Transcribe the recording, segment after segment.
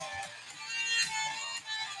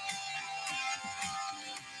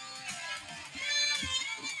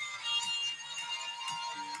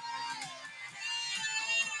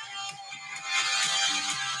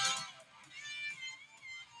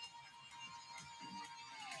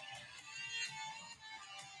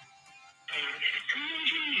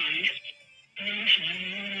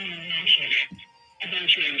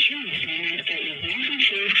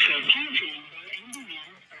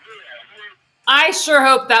I sure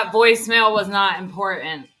hope that voicemail was not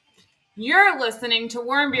important. You're listening to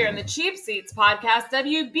Warm Beer and the Cheap Seats podcast,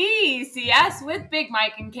 WBCS, with Big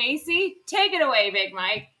Mike and Casey. Take it away, Big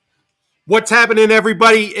Mike. What's happening,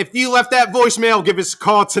 everybody? If you left that voicemail, give us a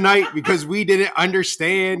call tonight because we didn't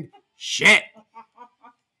understand shit.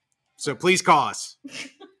 So please call us.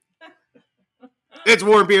 It's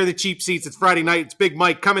Warm Beer and the Cheap Seats. It's Friday night. It's Big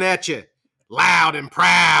Mike coming at you loud and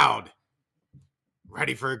proud.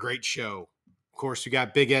 Ready for a great show. Of course, we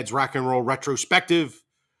got Big Ed's Rock and Roll Retrospective.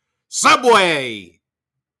 Subway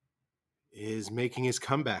is making his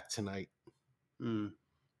comeback tonight. And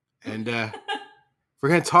we're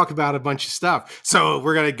going to talk about a bunch of stuff. So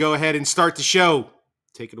we're going to go ahead and start the show.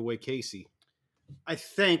 Take it away, Casey. I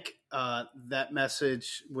think that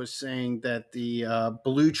message was saying that the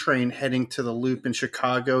blue train heading to the Loop in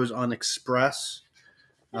Chicago is on Express.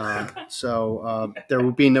 So there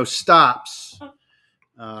will be no stops.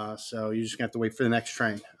 So you're just going to have to wait for the next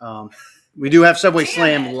train. We do have Subway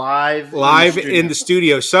Slam live in the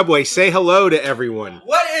studio. Subway, say hello to everyone.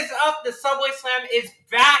 What is up? The Subway Slam is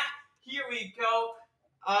back. Here we go.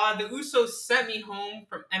 The Usos sent me home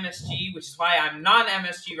from MSG, which is why I'm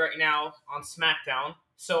non-MSG right now on SmackDown.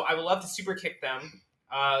 So I would love to super kick them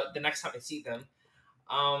the next time I see them.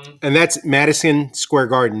 And that's Madison Square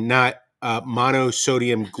Garden, not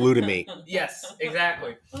monosodium glutamate. Yes,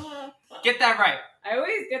 exactly. Get that right. I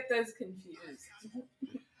always get those confused.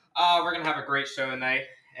 We're going to have a great show tonight,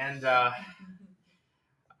 and I'm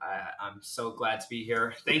so glad to be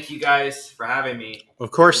here. Thank you guys for having me.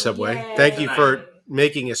 Of course, Subway. Yay. Thank you for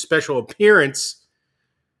making a special appearance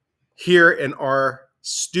here in our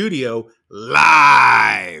studio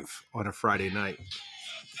live on a Friday night.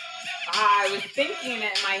 I was thinking it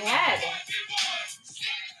in my head.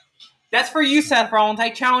 That's for you, Seth Rollins.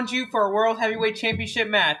 I challenge you for a World Heavyweight Championship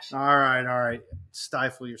match. All right.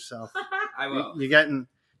 Stifle yourself. I will. You're getting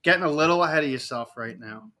a little ahead of yourself right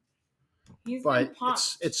now. He's But been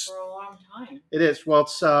pumped it's for a long time. It is. Well,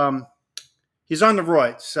 it's he's on the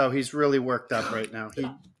roids, so he's really worked up right now. He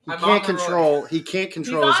can't control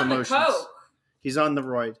his emotions. The Coke. He's on the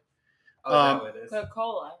roid. Oh, is that what it is?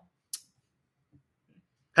 Coca-Cola.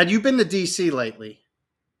 Had you been to DC lately?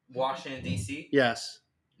 Washington, D.C.? Yes.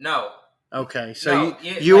 No. Okay, so No,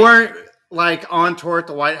 you weren't like on tour at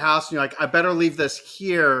the White House, and you're like, I better leave this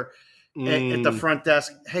here at the front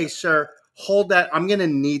desk. Hey, sir, hold that. I'm going to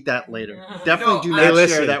need that later. Definitely do not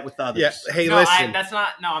share that with others. Yeah. Hey, no, listen.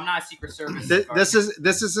 I'm not a Secret Service.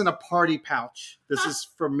 This isn't a party pouch. This is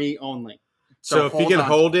for me only. So if you can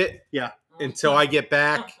hold it until I get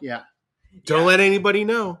back, don't let anybody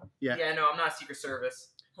know. Yeah, no, I'm not a Secret Service.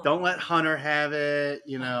 Don't let Hunter have it.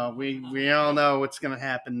 You know, we all know what's going to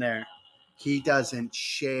happen there. He doesn't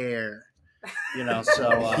share. You know,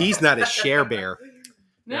 so he's not a share bear.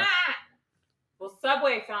 Nah. Well,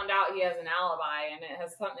 Subway found out he has an alibi, and it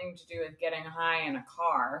has something to do with getting high in a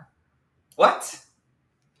car. What?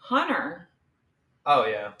 Hunter. Oh,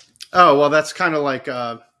 yeah. Oh, well, that's kind of like,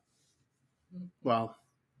 well,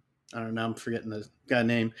 I don't know. I'm forgetting the guy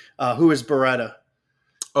name. Who is Beretta?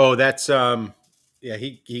 Oh, that's,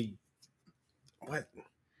 he what?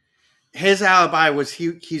 His alibi was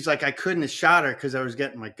he's like, I couldn't have shot her because I was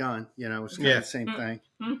getting my gun. You know, it was kind of the same thing.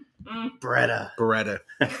 Beretta.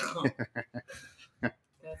 That's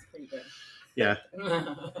pretty good. Yeah.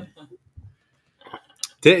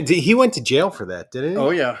 He went to jail for that, didn't he? Oh,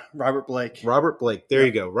 yeah. Robert Blake. There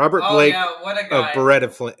you go. Robert Blake. Yeah, what a guy.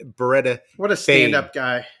 Beretta. What a stand-up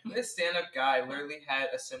guy. This stand-up guy literally had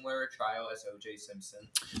a similar trial as O.J. Simpson.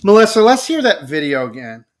 Melissa, let's hear that video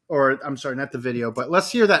again. Or, I'm sorry, not the video, but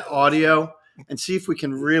let's hear that audio and see if we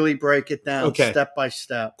can really break it down step by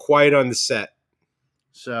step. Quiet on the set.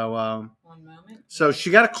 So, one moment. So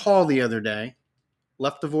she got a call the other day,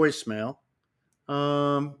 left a voicemail.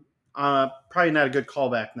 Probably not a good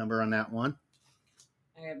callback number on that one.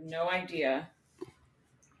 I have no idea.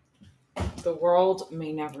 The world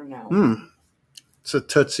may never know. It's a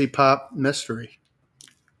Tootsie Pop mystery.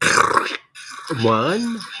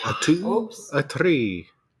 1, a 2, Oops. a 3.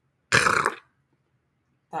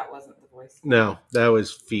 That wasn't the voice. No, that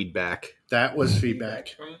was feedback. That was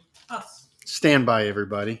feedback. From us. Stand by,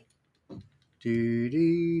 everybody. Do,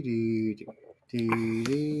 do, do, do, do, do,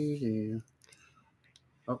 do.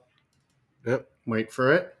 Oh. Yep. Wait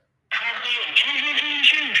for it.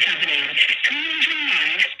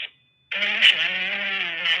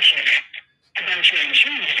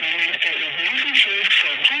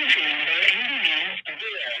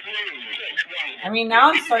 I mean,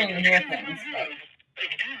 now I'm starting to hear things. But...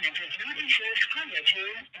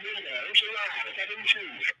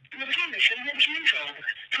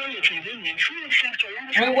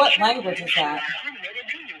 I mean, what language is that?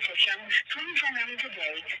 24 hours a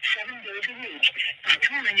day, 7 days a week. By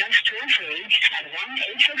calling us toll-free at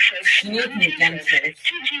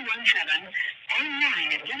 1-866-926-2217, online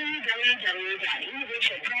at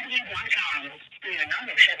www.universalproperty.com. We are not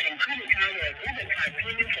accepting credit card or debit card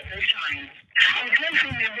payments at this time. Our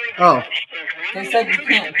toll-free number Oh, They said you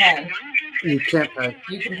can't pay. you can't pay.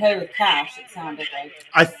 You can pay with cash, it sounded like.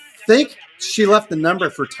 I think she left the number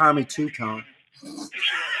for Tommy Two-Tone.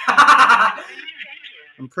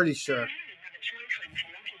 I'm pretty sure.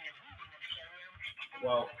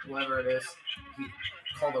 Well, whoever it is, he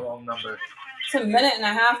called the wrong number. It's a minute and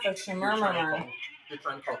a half of Shimurmur. You're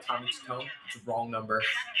trying to call Tommy Stone? It's the wrong number.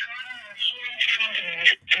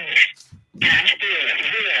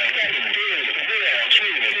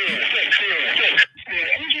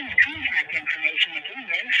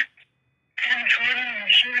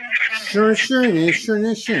 Sure.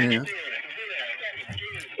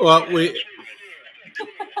 Well,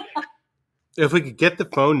 if we could get the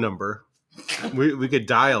phone number, we could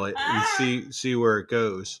dial it and see where it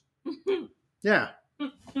goes. Yeah,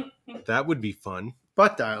 That would be fun.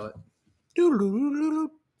 butt dial it.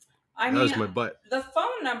 I That was mean, my butt. the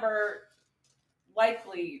phone number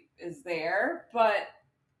likely is there, but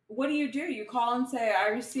what do? You call and say, I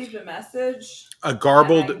received a message. A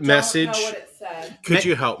garbled and I message. don't know what it said. Could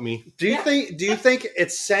you help me? Do you think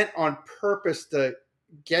it's sent on purpose to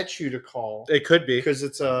get you to call? It could be. Because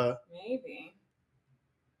it's a Maybe.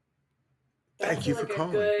 Thank you for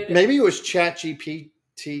calling. maybe it was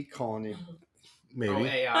ChatGPT calling you. Maybe. Oh,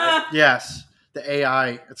 AI. Yes, the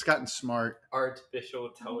AI. It's gotten smart. Artificial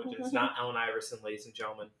intelligence, not Allen Iverson, ladies and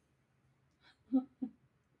gentlemen.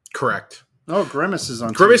 Correct. Oh, Grimace is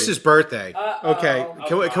on. Grimace's TV. birthday. Uh-oh. Okay.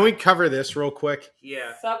 Can we cover this real quick?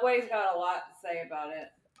 Yeah. Subway's got a lot to say about it.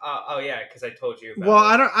 Oh yeah, because I told you. About Well,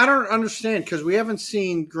 it. I don't understand because we haven't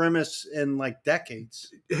seen Grimace in like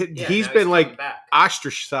decades. Yeah, He's now been coming like back.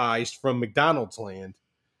 ostracized from McDonald's land.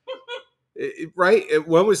 Right?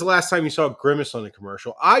 When was the last time you saw Grimace on a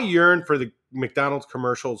commercial? I yearn for the McDonald's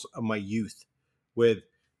commercials of my youth with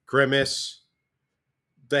Grimace,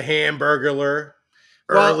 the Hamburglar,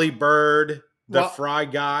 Early Bird, the Fry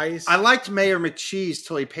Guys. I liked Mayor McCheese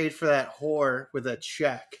till he paid for that whore with a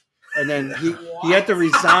check, and then he had to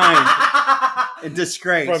resign in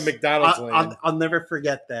disgrace from McDonald's land. I'll never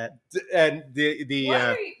forget that. And and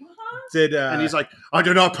he's like, I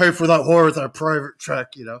did not pay for that whore with a private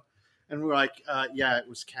check, And we're like, yeah, it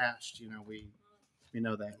was cashed. We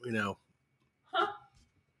know that. We know.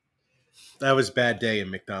 That was a bad day in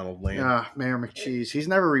McDonald land. Mayor McCheese. He's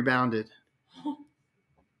never rebounded.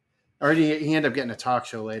 Or he ended up getting a talk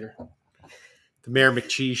show later. The Mayor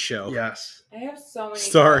McCheese Show. Yes. I have so many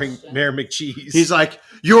starring questions. Mayor McCheese. He's like,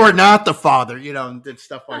 you're not the father, and did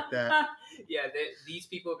stuff like that. Yeah, these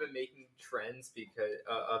people have been making trends because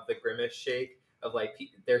of the Grimace shake. Of like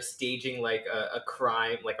they're staging like a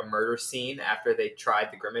crime, like a murder scene after they tried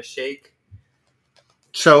the Grimace shake.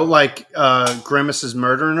 So like Grimace is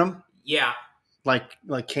murdering him? Yeah. Like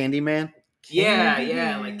Candyman?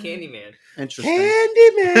 Yeah, like Candyman. Interesting.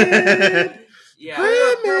 Candyman. Yeah.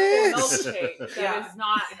 Purple milkshake. That is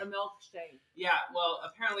not a milkshake. Yeah, well,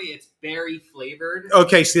 apparently it's berry flavored.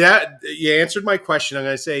 Okay, see that you answered my question. I'm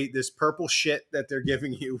gonna say this purple shit that they're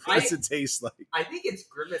giving you. What does it taste like? I think it's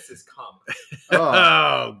Grimace's cum.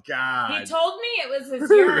 Oh God! He told me it was his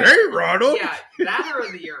urine. Hey, Ronald. Yeah, that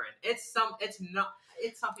or the urine. It's something. Not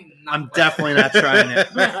I'm definitely not trying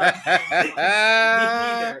it. Me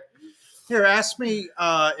neither. Here, ask me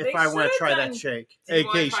if I want to try that shake. Hey, You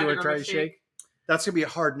wanna Case, you want to the try a Grimace shake? That's gonna be a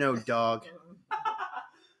hard no, dog.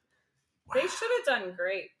 They should have done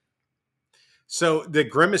great. So the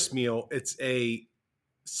Grimace meal, it's a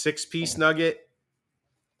 6-piece nugget,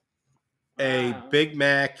 a Big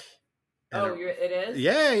Mac. It is?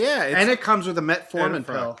 Yeah. And it comes with a metformin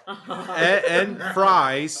pill. and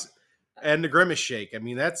fries and the Grimace shake. I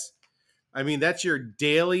mean, that's your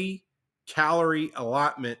daily calorie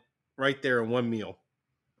allotment right there in one meal.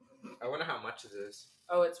 I wonder how much it is.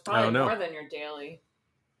 Oh, it's I don't probably know. more than your daily.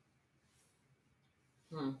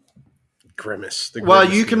 Grimace. Well,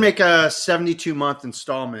 you can make a 72-month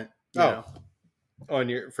installment. For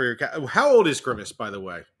your how old is Grimace, by the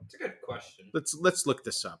way? It's a good question. Let's look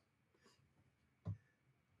this up.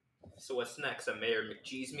 So what's next? A Mayor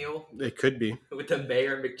McCheese meal It could be. with the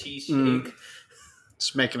Mayor McCheese shake.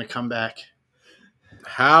 It's making a comeback.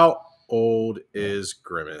 How old is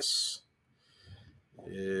Grimace?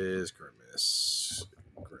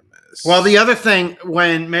 Well, the other thing,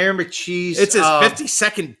 when Mayor McCheese, it's his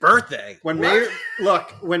 52nd birthday. When Mayor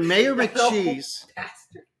McCheese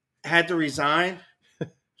had to resign,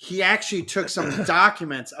 he actually took some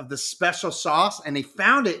documents of the special sauce and he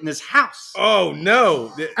found it in his house. Oh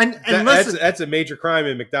no! And listen, that's a major crime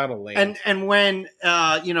in McDonald land. And when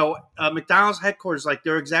McDonald's headquarters, like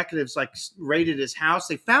their executives, like raided his house,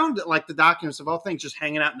 they found like the documents of all things just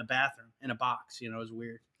hanging out in the bathroom in a box. It was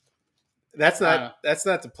weird. That's not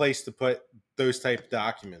the place to put those type of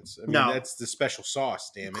documents. I mean, No. That's the special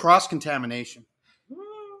sauce. Damn it! Cross contamination.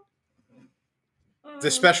 The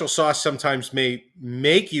special sauce sometimes may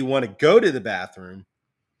make you want to go to the bathroom,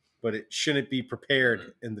 but it shouldn't be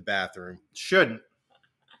prepared in the bathroom. Shouldn't.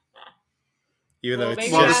 Even though it's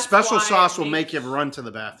Well, the that's special why sauce it will make makes- you run to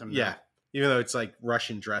the bathroom. yeah. Even though it's like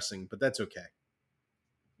Russian dressing, but that's okay.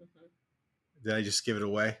 Did I just give it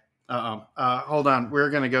away? Hold on. We're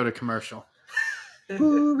going to go to commercial.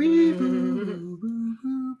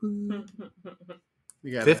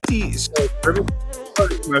 We got 50.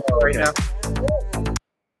 right now.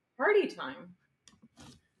 Party time.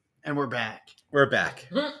 And we're back. We're back.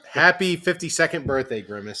 Happy 52nd birthday,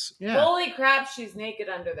 Grimace. Yeah. Holy crap, she's naked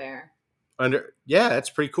under there. Yeah, that's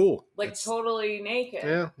pretty cool. Like That's- totally naked.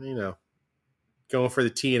 Yeah, going for the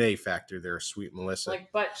TNA factor there, sweet Melissa.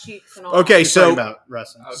 Like butt cheeks and all. Okay, We're so talking about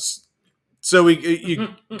wrestling. so you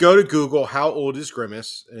go to Google. How old is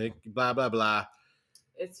Grimace? Blah blah blah.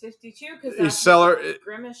 It's 52 because You that's sell her- the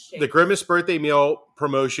Grimace shape. The Grimace birthday meal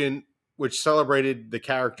promotion, which celebrated the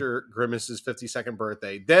character Grimace's 52nd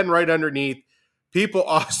birthday. Then right underneath, people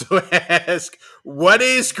also ask, "What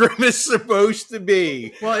is Grimace supposed to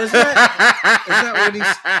be?" Well, is that what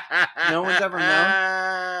he's? No one's ever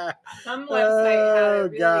known. Some website had it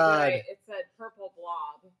really God. good. It said purple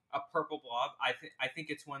blob. A purple blob. I think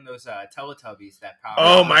it's one of those Teletubbies that Pat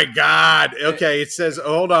Oh my God! Okay, it says,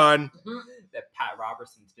 hold on. that Pat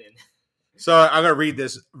Robertson's been. So I'm gonna read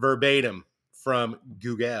this verbatim from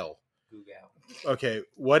Google. Okay,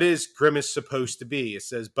 what is Grimace supposed to be? It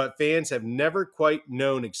says, but fans have never quite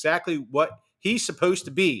known exactly what he's supposed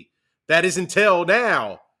to be. That is until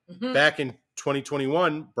now. Back in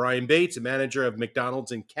 2021, Brian Bates, a manager of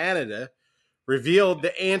McDonald's in Canada, revealed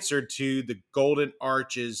the answer to the Golden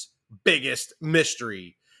Arch's biggest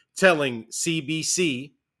mystery, telling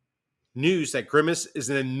CBC News that Grimace is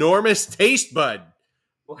an enormous taste bud,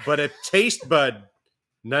 but a taste bud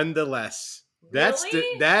nonetheless.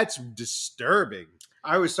 Really? That's disturbing.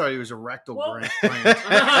 I always thought he was a rectal Well- gland.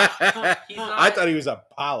 I thought he was a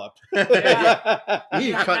polyp. Yeah.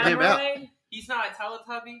 You cut him out. Hemorrhoid? He's not a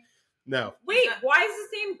Teletubby. No. Wait, why is his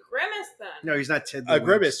name Grimace then? No, he's not Tiddlywinks.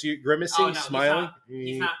 Grimace. You grimacing, Oh, no, he's smiling.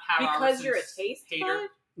 He's not Pat Because Robertson's you're a taste hater. bud?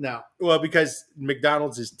 No. Well, because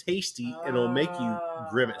McDonald's is tasty and it'll make you Oh.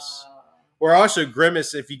 grimace. Or also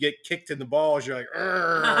grimace if you get kicked in the balls, you're like,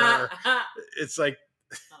 "Arr." It's like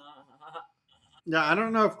No, I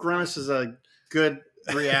don't know if grimace is a good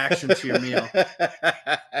reaction to your meal.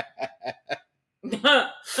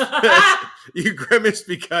 you grimace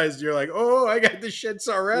because you're like, oh, I got the shits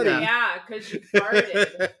already. Yeah, because you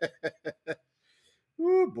farted.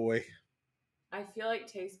 Oh boy. I feel like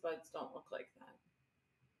taste buds don't look like that.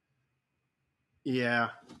 Yeah.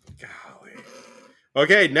 Golly.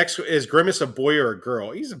 Okay, next is Grimace a boy or a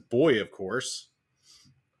girl? He's a boy, of course.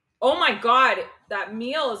 Oh my god, that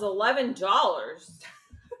meal is $11.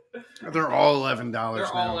 They're all $11 They're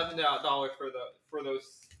now. all $11 for those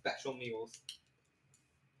special meals.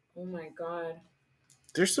 Oh my god.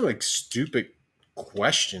 There's some like stupid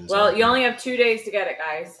questions. Well, out you there. only have 2 days to get it,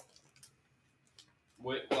 guys.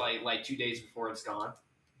 What, like 2 days before it's gone.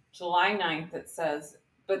 July 9th, it says.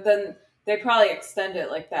 But then they probably extend it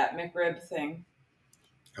like that McRib thing.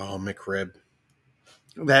 Oh, McRib.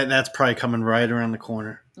 That's probably coming right around the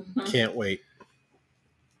corner. Can't wait.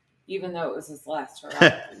 Even though it was his last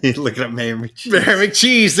hurrah. He's looking at Mayor McCheese. Mayor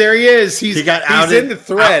McCheese, there he is. He got he's outed, in the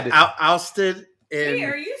thread. ousted Hey,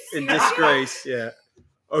 are in you in serious? disgrace. Yeah.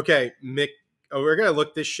 Okay, Mick. Oh, we're gonna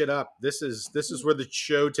look this shit up. This is where the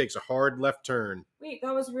show takes a hard left turn. Wait,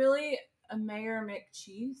 that was really a Mayor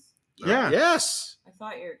McCheese? Yeah. Yes. I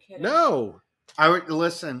thought you were kidding. No. I would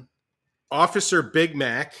listen. Officer Big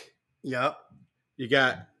Mac. Yep. You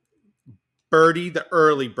got Birdie the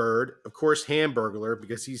early bird, of course, Hamburglar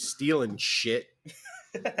because he's stealing shit.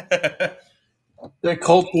 Their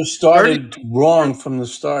culture started wrong from the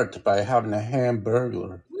start by having a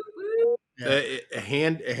Hamburglar. A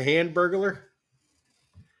hand burglar.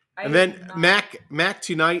 I And did then not- Mac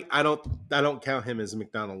tonight. I don't count him as a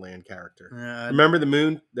McDonald Land character. Remember? Remember the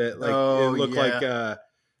moon that like Oh, it looked yeah.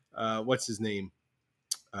 like what's his name?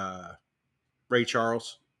 Ray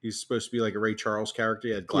Charles. He's supposed to be like a Ray Charles character.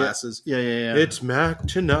 He had glasses. Yeah. It's Mac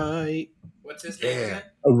tonight. What's his name? Yeah. again?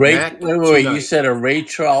 A Ray, Mac wait, tonight. you said a Ray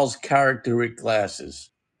Charles character with glasses.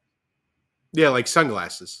 Yeah, like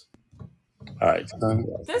sunglasses. All right.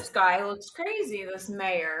 This guy looks crazy, this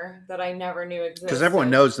mayor that I never knew existed. Because everyone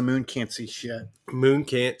knows the moon can't see shit. Moon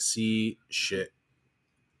can't see shit.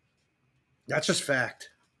 That's just fact.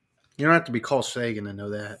 You don't have to be Carl Sagan to know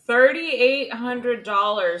that.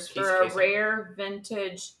 $3,800 for a Cheesecake. rare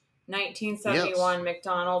vintage 1971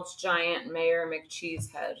 McDonald's Giant Mayor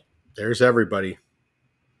McCheesehead. There's everybody.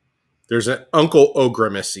 There's an Uncle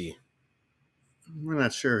O'Grimacy. We're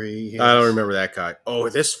not sure he is. I don't remember that guy. Oh,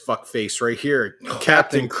 this fuckface right here.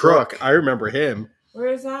 Captain Crook. I remember him. Where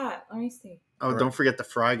is that? Let me see. Oh, don't forget the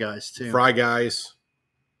Fry Guys, too. Fry Guys.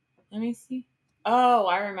 Let me see. Oh,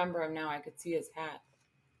 I remember him now. I could see his hat.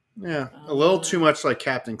 Yeah, a little too much like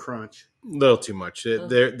Captain Crunch. A little too much.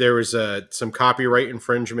 There was some copyright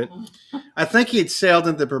infringement. I think he had sailed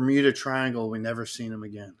into the Bermuda Triangle. We never seen him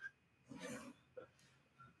again.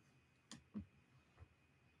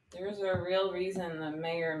 There's a real reason the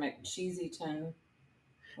Mayor McCheesyton.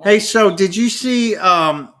 Hey, so did you see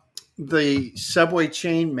the Subway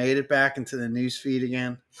chain made it back into the news feed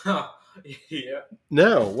again? Yeah.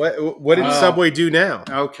 No. What did Subway do now?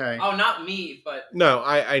 Okay. Oh, not me, but No,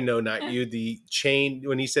 I know not you. The chain,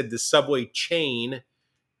 when he said the Subway chain,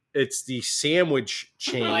 it's the sandwich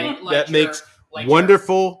chain like that makes like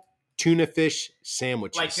wonderful tuna fish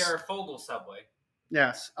sandwiches. like your Fogel Subway.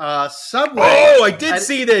 Yes. Subway. Oh, I did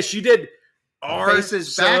see this. You did. Our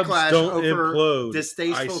faces subs backlash don't over implode.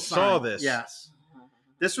 distasteful I saw sign. this. Yes.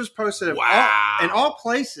 This was posted in Wow. all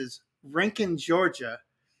places. Rincon, Georgia.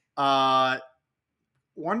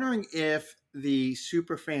 Wondering if the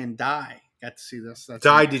superfan Di got to see this. That's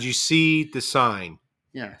Di, did you see the sign?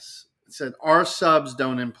 Yes. It said, "Our subs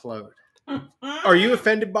don't implode." Are you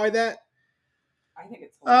offended by that? I think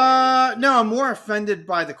it's hilarious. No, I'm more offended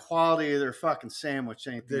by the quality of their fucking sandwich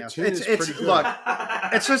than anything Their else. tuna is It's pretty good. look,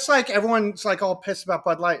 it's just like everyone's like all pissed about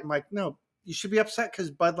Bud Light. I'm like, no, you should be upset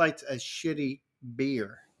because Bud Light's a shitty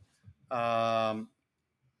beer. Then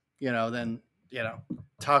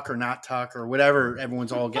Tuck or not Tuck or whatever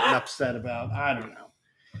everyone's all getting upset about. I don't know.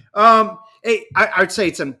 I'd say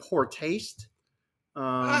it's in poor taste.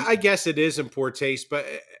 I guess it is in poor taste, but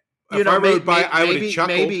You if know, I rode by, I would have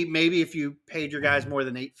chuckled. maybe if you paid your guys more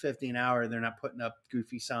than $8.50 an hour, they're not putting up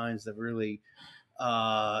goofy signs that really.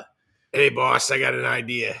 Hey, boss, I got an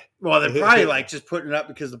idea. Well, they're probably like just putting it up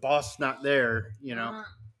because the boss is not there. Did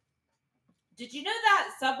you know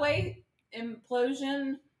that Subway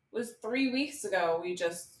implosion was 3 weeks ago?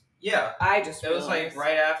 Yeah. I just It was like realized.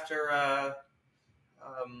 right after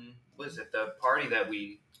was it the party that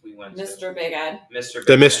we went to? Mr. Big Ed.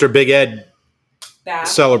 The Mr. Big Ed That.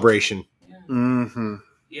 celebration. Yeah. Mm-hmm.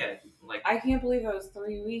 Yeah, like I can't believe it was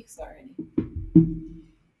 3 weeks already.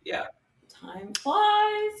 yeah. Time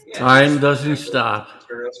flies. Yeah, Time just doesn't like stop.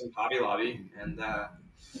 Materials from Hobby Lobby and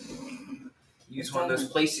use one of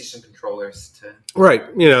those PlayStation controllers to. Right.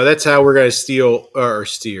 That's how we're going to steal.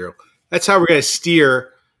 That's how we're going to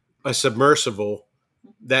steer a submersible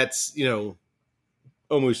that's,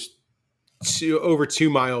 almost over 2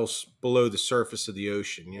 miles below the surface of the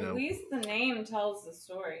ocean. At least the name tells the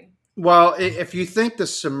story. Well, if you think the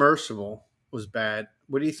submersible was bad,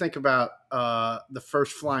 what do you think about the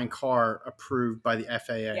first flying car approved by the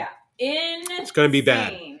FAA? Yeah. It's going to be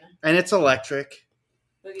bad. And it's electric.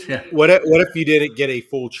 Yeah. What if you didn't get a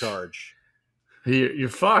full charge? You're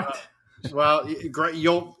fucked. Well, great. You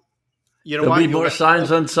know There'll what? be You'll more get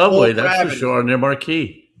signs on Subway, full that's for gravity. sure, on their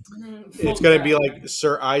marquee. It's going to be like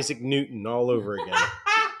Sir Isaac Newton all over again.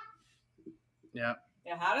 Yeah.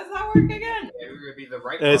 Yeah, how does that work again? It would be the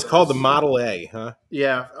right. And it's called the Model A, huh?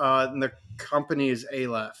 Yeah. And the company is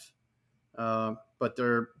Aleph, but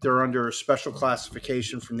they're under a special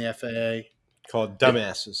classification from the FAA. Called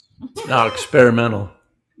dumbasses. No, experimental.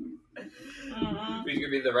 We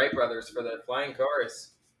could be the Wright brothers for the flying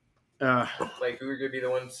cars. Like who are going to be the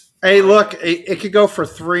ones? Hey, look, it could go for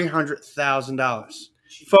 $300,000,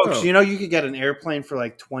 folks. Oh. You could get an airplane for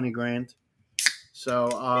like $20,000.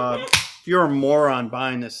 So if you're a moron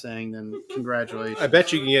buying this thing, then congratulations. I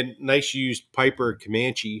bet you can get a nice used Piper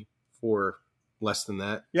Comanche for less than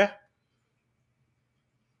that. Yeah.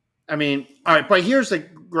 I mean, all right, but here's the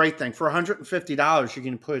great thing: for $150, you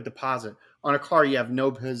can put a deposit on a car you have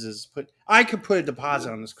no business put. I could put a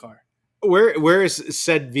deposit on this car. Where is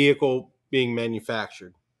said vehicle being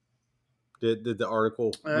manufactured? Did the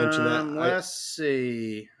article mention that? Let's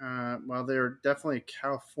see. Well, they're definitely a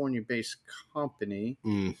California-based company.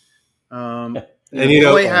 Mm. And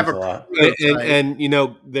they have a prototype. and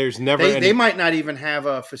there's never any. They might not even have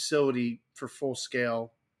a facility for full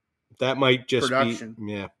scale. That might just production.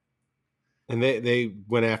 be yeah. And they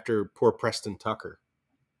went after poor Preston Tucker.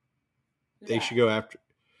 They should go after.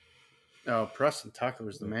 Oh, Preston Tucker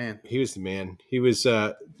was the man. He was the man. He was.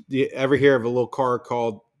 Do you ever hear of a little car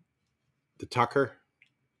called the Tucker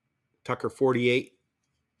 48?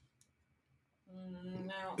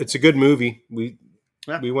 No. It's a good movie. We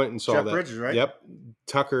Yeah. went and saw Jeff that. Bridges, right? Yep.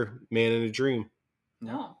 Tucker, Man in a Dream.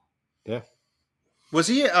 No. Yeah. Was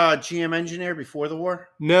he a GM engineer before the war?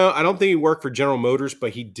 No, I don't think he worked for General Motors,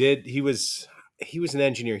 but he did. He was an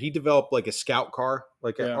engineer. He developed like a scout car,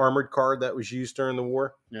 like an armored car that was used during the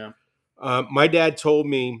war. Yeah. My dad told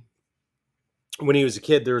me when he was a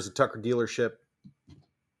kid there was a Tucker dealership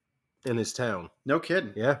in his town. No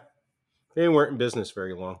kidding. Yeah. They weren't in business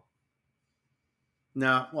very long.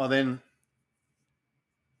 No. Well, then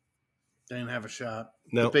they didn't have a shot.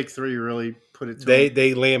 No. The big three really put it to him.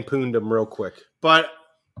 They lampooned him real quick. But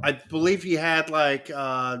I believe he had like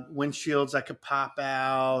windshields that could pop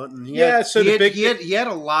out, and he had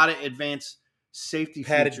a lot of advanced safety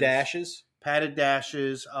padded features.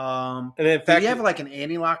 dashes. And in fact, did he have like an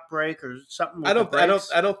anti-lock brake or something? I don't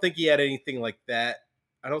think he had anything like that.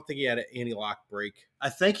 I don't think he had an anti-lock brake. I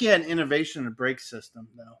think he had an innovation in the brake system,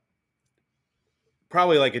 though.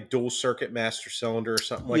 Probably like a dual circuit master cylinder or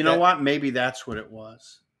something like that. You know what? Maybe that's what it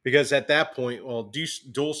was. Because at that point,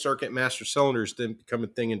 dual circuit master cylinders didn't become a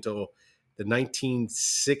thing until the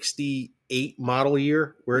 1968 model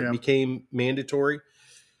year, where it became mandatory.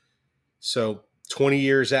 So 20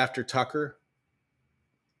 years after Tucker.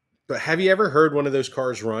 But have you ever heard one of those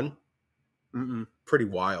cars run? Mm-mm. Pretty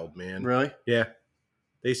wild, man. Really? Yeah.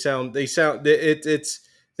 They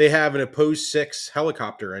have an Opposed 6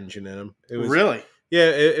 helicopter engine in them. It was really? Yeah,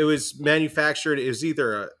 it was manufactured. It was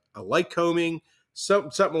either a Lycoming,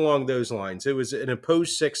 something along those lines. It was an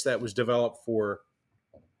Opposed 6 that was developed for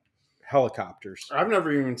helicopters. I've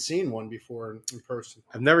never even seen one before in person.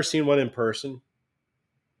 I've never seen one in person.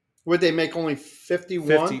 Would they make only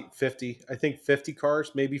 51? 50. I think 50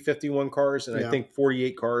 cars, maybe 51 cars, and I think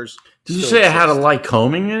 48 cars. Did you say it had a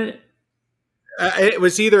Lycoming in it? It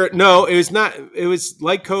was it was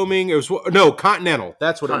Lycoming. It was Continental.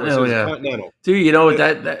 That's what it was. It was Continental. Dude, you know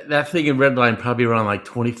that thing in Redline probably around like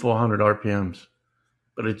 2,400 RPMs,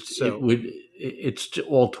 but it's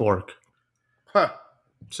all torque. Huh.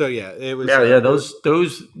 So yeah, it was.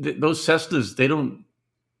 Those Cessnas they don't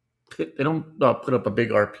put up a big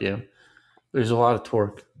RPM. There's a lot of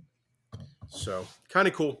torque. So kind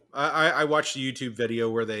of cool. I watched a YouTube video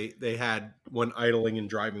where they had one idling and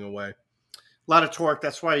driving away. A lot of torque.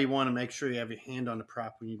 That's why you want to make sure you have your hand on the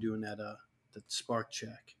prop when you're doing that spark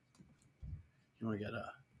check. You want to get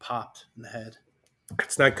popped in the head.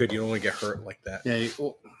 It's not good. You don't want to get hurt like that.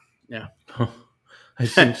 Yeah.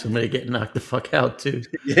 I've seen somebody get knocked the fuck out too.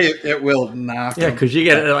 Yeah, it will knock. Yeah, because you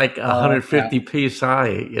get like 150 psi,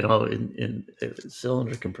 in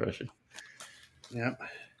cylinder compression. Yep.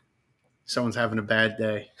 Someone's having a bad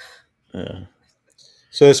day. Yeah.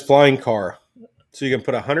 So this flying car. So you can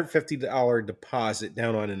put $150 deposit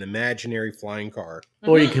down on an imaginary flying car.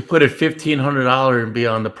 Or you could put a $1,500 and be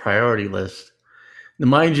on the priority list. Now,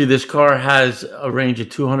 mind you, this car has a range of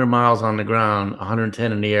 200 miles on the ground,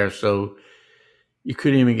 110 in the air, so you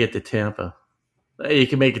couldn't even get to Tampa. You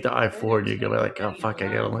can make it to I-4 and you go like, oh, fuck, I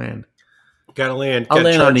got to land. Gotta land. I'll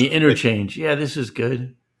land on the interchange. Yeah, this is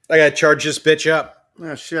good. I got to charge this bitch up.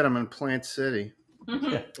 Oh, shit, I'm in Plant City.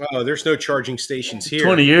 Oh, there's no charging stations here.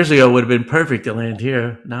 20 years ago would have been perfect to land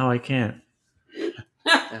here. Now I can't.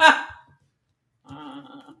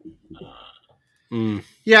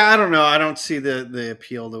 Yeah, I don't know. I don't see the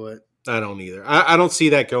appeal to it. I don't either. I don't see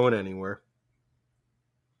that going anywhere.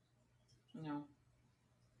 No.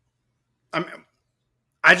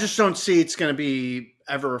 I just don't see it's going to be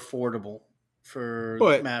ever affordable for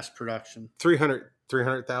mass production.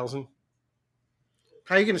 300,000.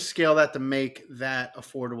 How are you going to scale that to make that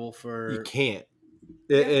affordable for? You can't.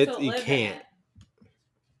 You can't.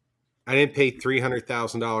 I didn't pay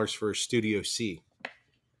 $300,000 for a Studio C.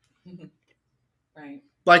 Right.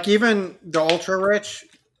 Like even the ultra rich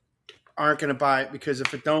aren't going to buy it because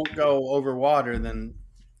if it don't go over water, then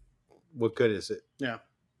what good is it? Yeah.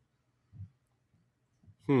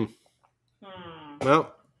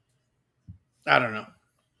 Well, I don't know.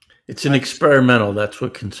 It's an experimental. That's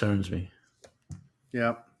what concerns me.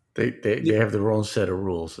 Yeah. They have their own set of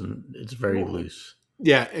rules, and it's very loose.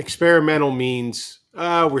 Yeah, experimental means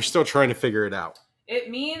we're still trying to figure it out. It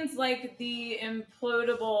means like the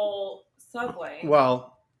implodable subway.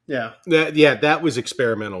 Well, yeah. That was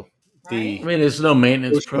experimental. Right? There's no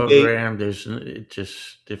maintenance program. There's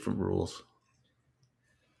just different rules.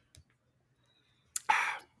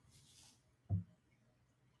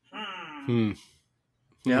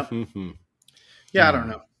 Yeah. Yeah, I don't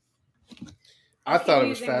know. I thought it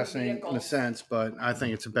was Using fascinating in a vehicles. sense, but I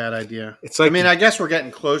think it's a bad idea. It's like I guess we're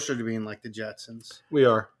getting closer to being like the Jetsons. we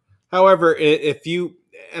are. However, if you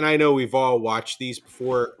and I know we've all watched these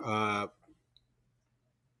before.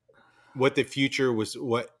 What the future was,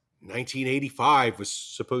 what 1985 was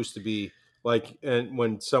supposed to be like, and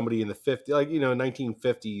when somebody in the 50s, like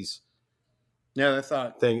 1950s Yeah, I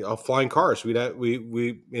thought. thing of flying cars, we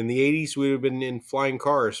in the 80s we would have been in flying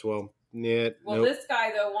cars. Well, yeah, Well, nope. this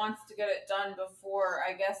guy though wants to get it done before,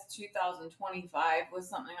 I guess, 2025 was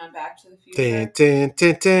something on Back to the Future. Dun, dun,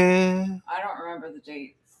 dun, dun. I don't remember the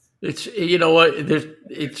dates. It's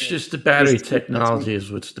it's just the battery technology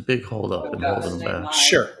is what's the big holdup and holding them back.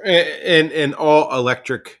 Sure, and all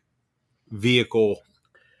electric vehicle.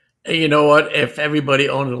 And you know what? If everybody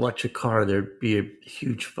owned an electric car, there'd be a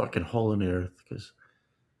huge fucking hole in the earth because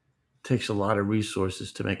it takes a lot of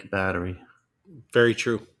resources to make a battery. Very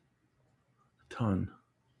true. Tons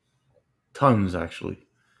actually.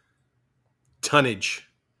 Tonnage.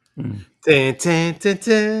 Mm. Dun, dun, dun,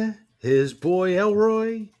 dun. His boy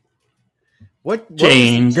Elroy. What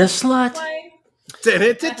Jane the slut. What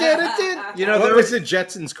was the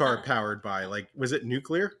Jetsons car powered by? Like, was it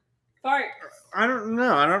nuclear? Fart. I don't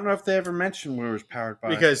know. I don't know if they ever mentioned what it was powered by.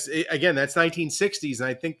 Because again, that's 1960s, and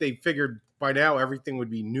I think they figured by now everything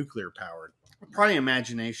would be nuclear powered. Probably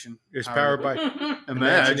imagination. It was powered by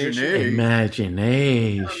imagination.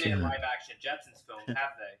 Imagination. Live action Jetsons film,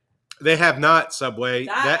 have they? They have not, Subway.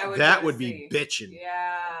 That I would That love would to be see. bitching.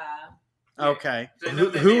 Yeah. Okay. So I know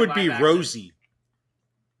that Who they would live be action. Rosie?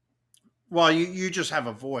 Well, you just have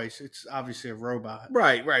a voice. It's obviously a robot.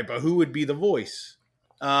 Right, but who would be the voice?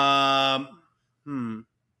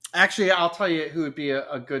 Actually, I'll tell you who would be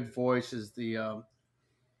a good voice is the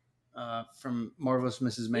from Marvelous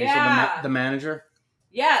Mrs. Maisel, Yeah. the manager,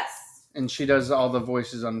 Yes. and she does all the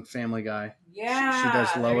voices on Family Guy. Yeah. She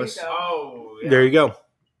does there you Lois. go. Oh, yeah. There you go.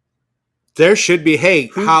 There should be. Hey,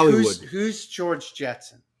 Hollywood. Who's George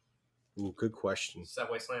Jetson? Ooh, good question.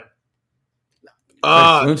 Subway Slam.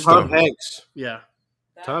 Tom Flintstone. Hanks. Yeah,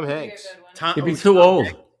 That Tom would be a Hanks. good one. Tom, He'd be too old.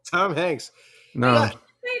 Tom Hanks. No.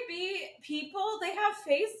 They be people. They have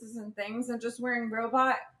faces and things, and just wearing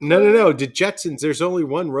robot. No. The Jetsons. There's only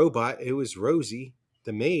one robot. It was Rosie,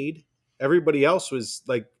 the maid. Everybody else was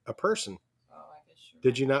like a person. Oh, I guess you're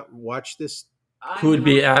Did you not watch this? Who would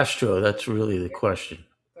be Astro? That's really the question.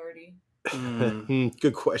 30.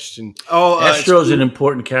 Good question. Oh, Astro's an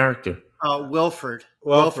important character. Wilford.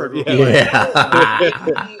 Wilford, would yeah.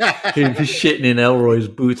 be- He'd be shitting in Elroy's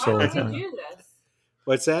boots Why all the would you time. do this?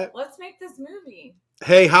 What's that? Let's make this movie.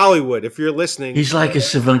 Hey, Hollywood, if you're listening. He's like a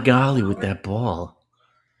Savangali with that ball.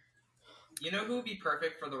 You know who would be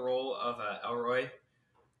perfect for the role of Elroy?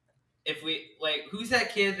 If we who's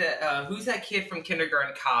that kid from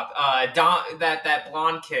Kindergarten Cop? That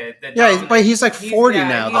blonde kid. But he's like 40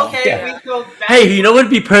 now, though. Okay, Yeah. we go back. Hey, you know what'd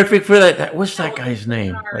be perfect for that? What's that guy's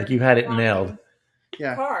name? Like you had it nailed.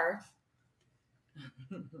 Yeah. Car.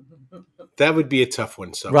 That would be a tough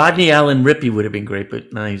one. So Rodney Allen Rippey would have been great,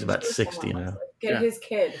 but now he's about 60 now. Get his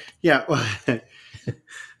kid. Yeah. Well,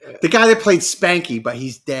 the guy that played Spanky, but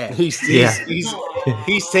he's dead. he's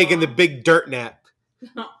taking the big dirt nap.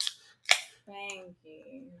 Thank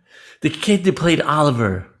you. The kid that played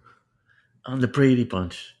Oliver on the Brady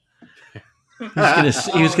Bunch. He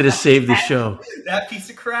was gonna save the show. That piece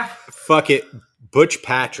of crap. Fuck it, Butch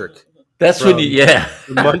Patrick. That's when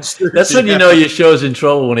Munsters, That's when you know your show's in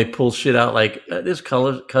trouble when they pull shit out like this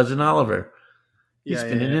cousin Oliver. He's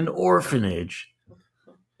been in an orphanage.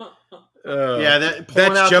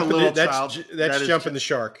 That's jumping. That's jumping the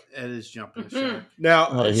shark. It is jumping the shark.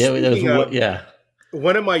 Now, Yeah.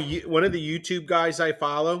 one of the YouTube guys I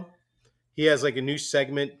follow, he has like a new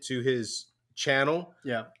segment to his channel.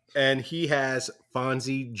 Yeah. And he has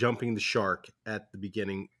Fonzie jumping the shark at the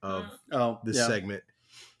beginning of this segment.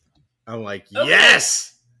 I'm like,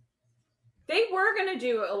 yes. They were going to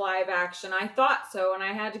do a live action. I thought so, and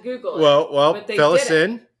I had to Google it. Well, but they fill us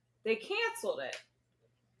didn't. in. They canceled it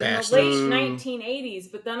Bastard. in the late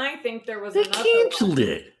 1980s, but then I think there was They another canceled one.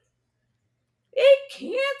 it. They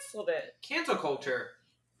canceled it. Cancel culture.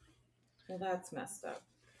 Well, that's messed up.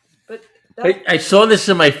 But I saw this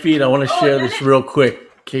in my feed. I want to share then this real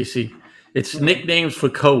quick, Casey. It's nicknames for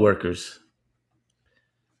coworkers.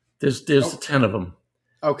 There's 10 of them.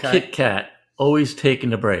 Okay. Kit Kat, always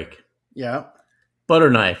taking a break. Yeah.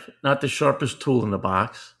 Butter knife, not the sharpest tool in the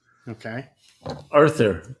box. Okay.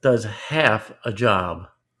 Arthur does half a job.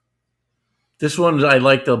 This one I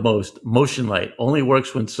like the most. Motion light only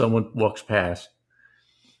works when someone walks past.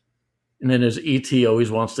 And then there's E.T.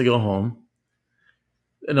 always wants to go home.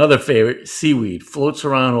 Another favorite, seaweed, floats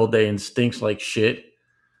around all day and stinks like shit.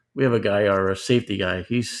 We have a guy, our safety guy.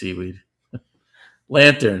 He's seaweed.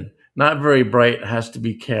 Lantern, not very bright, has to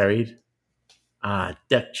be carried.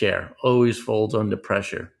 Deck chair, always folds under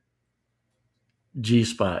pressure.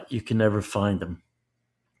 G-spot, you can never find them.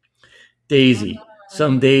 Daisy,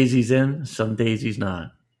 some daisies in, some daisies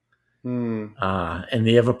not. And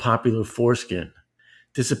the ever popular foreskin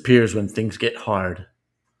disappears when things get hard.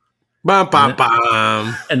 Bum, bum,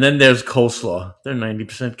 bum. And then there's coleslaw. They're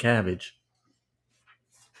 90% cabbage.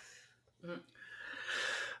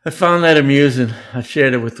 I found that amusing. I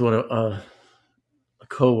shared it with a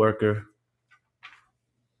coworker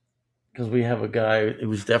because we have a guy. It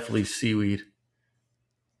was definitely seaweed.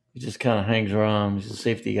 He just kind of hangs around. He's a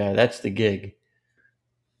safety guy. That's the gig.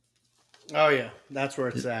 Oh yeah, that's where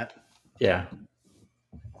it's at. Yeah.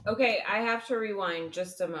 Okay, I have to rewind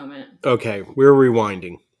just a moment. Okay, we're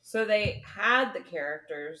rewinding. So they had the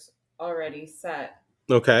characters already set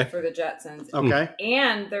Okay. for the Jetsons. Okay.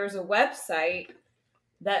 And there's a website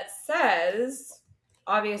that says,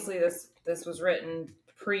 obviously this was written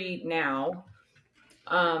pre-now,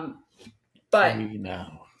 but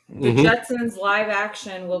Now. the Jetsons live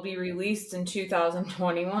action will be released in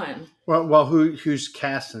 2021. Well, who's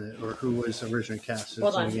casting it, or who was originally cast?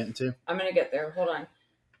 Hold on. I'm going to get there. Hold on.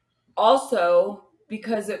 Also,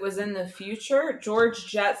 because it was in the future, George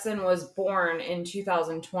Jetson was born in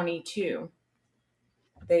 2022.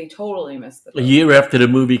 They totally missed the boat. A year after the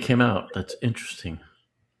movie came out. That's interesting.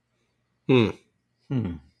 No,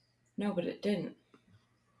 but it didn't.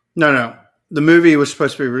 No. The movie was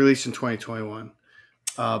supposed to be released in 2021,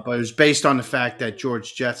 but it was based on the fact that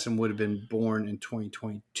George Jetson would have been born in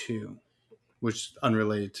 2022, which is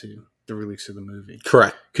unrelated to the release of the movie.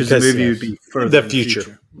 Correct. Because the movie would be further the in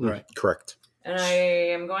future. Right. Correct. And I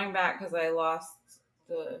am going back because I lost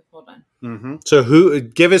the... Hold on. Mm-hmm. So who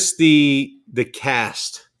give us the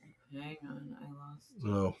cast? Hang on. I lost...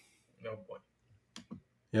 Oh. No boy.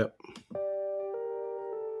 Yep.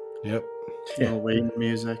 Yeah. Waiting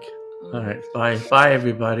music. All right. Bye,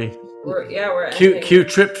 everybody. We're Cute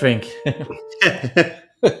trip think.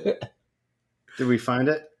 Did we find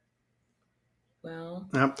it? Well...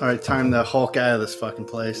 Yep. All right, time to Hulk out of this fucking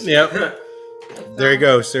place. Yep. There he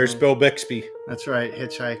goes. There's Bill Bixby. That's right,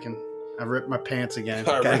 hitchhiking. I ripped my pants again.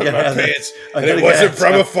 I Gotta ripped get my out of there. pants, I and gotta it get wasn't out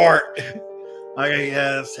from a of fart. I gotta get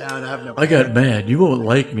out of this town. I have no. I got mad. You won't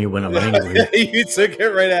like me when I'm angry. You took it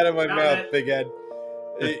right out of my Got mouth, it. Big Ed.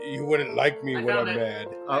 You wouldn't like me I when I'm found it. mad.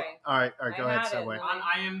 Oh, all right, I go ahead, had it. Subway. On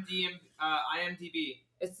IMDb.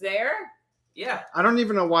 It's there? Yeah. I don't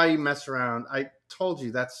even know why you mess around. I told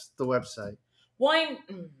you that's the website. Why?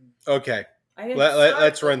 Okay, I didn't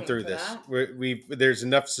let's start run looking through for this. that. There's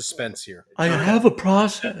enough suspense here. I have a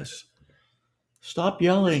process. Stop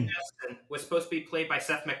yelling. Jetson was supposed to be played by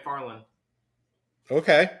Seth MacFarlane.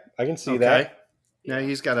 Okay, I can see Okay. that. Yeah,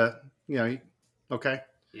 he's got a. Okay.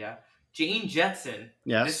 Yeah. Jane Jetson.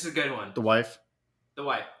 Yes. This is a good one. The wife. The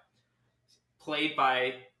wife. Played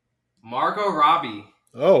by Margot Robbie.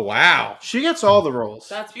 Oh wow! She gets all the roles.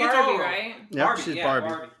 That's She's all Barbie, right. right? Yeah, she's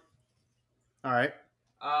Barbie. All right.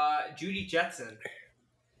 Judy Jetson.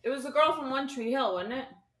 It was the girl from One Tree Hill, wasn't it?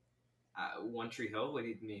 One Tree Hill? What do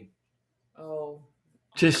you mean? Oh.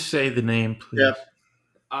 Just say the name, please.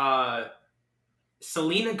 Yeah.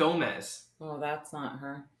 Selena Gomez. Oh, that's not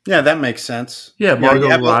her. Yeah, that makes sense. Yeah, Margot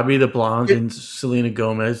yeah, but- Robbie, the blonde, and Selena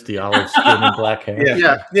Gomez, the olive skin and black hair.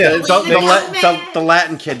 Yeah. The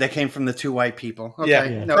Latin kid that came from the two white people. Okay.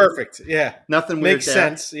 Yeah, No, perfect. Yeah, nothing weird makes there.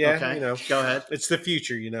 sense. Yeah, Okay. Go ahead. It's the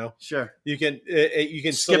future. Sure. You can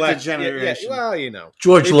Skip select the generation. well,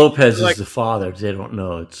 George Lopez like- is the father. They don't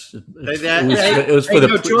know. It Hey, was for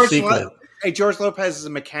the George sequel. George Lopez is a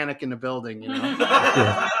mechanic in the building.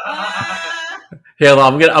 Yeah. Here,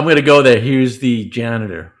 I'm gonna go there. Here's the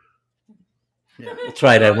janitor. Yeah. That's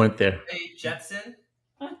right. I went there. Jetson.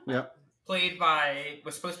 Yep.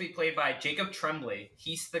 Was supposed to be played by Jacob Tremblay.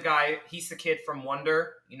 He's the guy. He's the kid from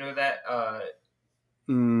Wonder. You know that?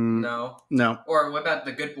 No. No. Or what about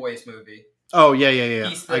the Good Boys movie? Oh yeah.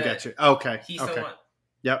 He's I the- got you. Okay. He's okay. the one.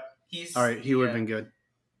 Yep. He's All right. He would have been good.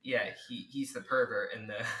 Yeah, he's the pervert in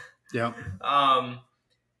the. Yep.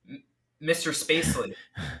 Mr. Spacely.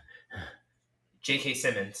 J.K.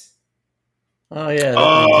 Simmons. Oh yeah.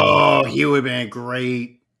 Oh, he would have been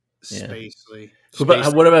great. Yeah. Spacely.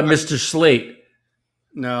 What about Mr. Slate?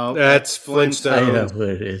 No, That's Flintstone. I know who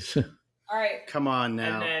it is. All right. Come on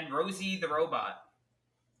now. And then Rosie the Robot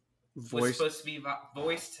was Voice. supposed to be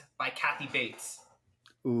voiced by Kathy Bates.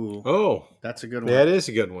 Ooh, Oh, that's a good one. that is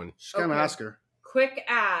a good one. She's got an Okay. Oscar. Quick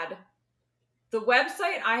ad. The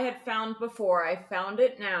website I had found before, I found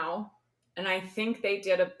it now, and I think they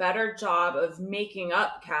did a better job of making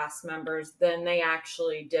up cast members than they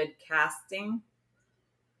actually did casting.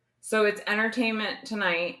 So it's Entertainment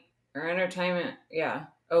Tonight, or Entertainment,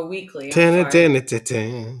 weekly. I'm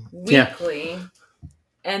sorry. Weekly.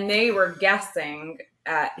 And they were guessing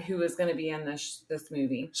at who was going to be in this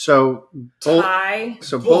movie. So Ty.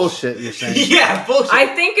 Bullshit, you're saying? Yeah, bullshit. I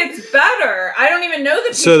think it's better. I don't even know the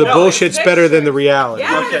people. So the bullshit's better than the reality.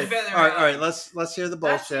 Yes. Okay. All right. Let's hear the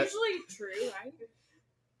bullshit. That's usually true, right?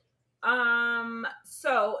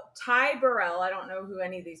 So Ty Burrell, I don't know who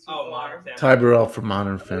any of these people are. Ty Burrell from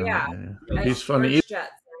Modern Family. Yeah. He's funny. George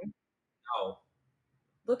Jetson. No.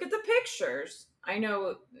 Look at the pictures. I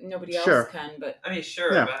know nobody else Sure. can, but I mean,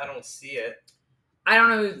 sure, Yeah. but I don't see it. I don't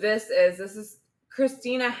know who this is. This is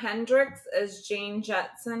Christina Hendricks as Jane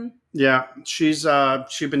Jetson. Yeah, she's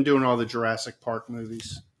been doing all the Jurassic Park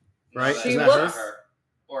movies, right? No, She Isn't that looks- her? her.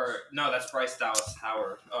 Or no, that's Bryce Dallas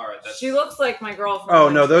Howard. Or that's She looks like my girl from Oh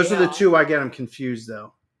no, those are the Montreal. two. I get them confused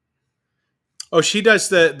though. Oh, she does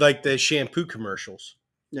the shampoo commercials.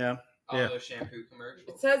 Yeah, Yeah. those shampoo commercials.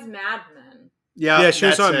 It says Mad Men. Yeah, she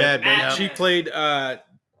was that's on it. Mad Men. Mad She Men.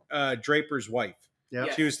 played Draper's wife. Yeah.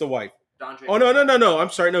 Yes. She was the wife. Don Draper. Oh no! I'm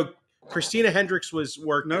sorry. No, Christina Hendricks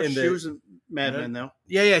worked No, in she the. was in Mad Men though.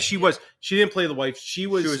 Yeah, she was. She didn't play the wife. She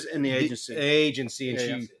was in the agency. Agency,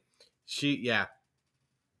 and Yeah, she.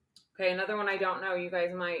 Okay, another one I don't know. You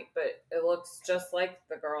guys might, but it looks just like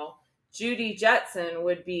the girl. Judy Jetson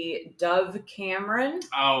would be Dove Cameron.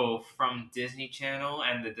 Oh, from Disney Channel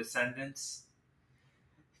and The Descendants.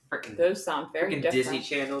 Freaking Those sound very different. Disney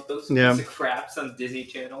Channel. Those Yeah. piece of craps on Disney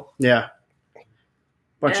Channel. Yeah,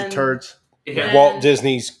 bunch And- of turds. Yeah. Walt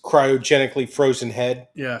Disney's cryogenically frozen head.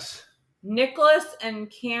 Yes. Nicholas and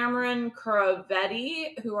Cameron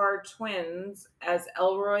Caravetti, who are twins, as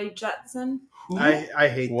Elroy Jetson I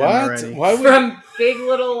hate them What? already. Why would? from Big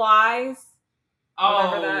Little Lies.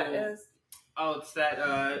 Whatever Oh, that is. Oh, it's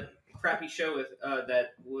that crappy show with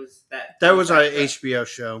that was a HBO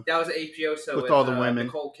show. That was an HBO show With all the women.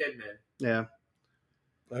 Nicole Kidman. Yeah.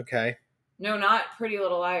 Okay. No, not Pretty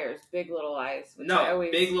Little Liars. Big Little Lies. Which I No,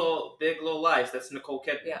 always... Big Little Lies. That's Nicole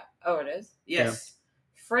Kidman. Yeah. Oh, it is. Yes.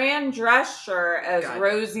 Fran Drescher as God.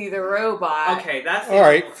 Rosie the Robot. Okay, that's All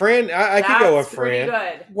right, Fran. I could go with That's pretty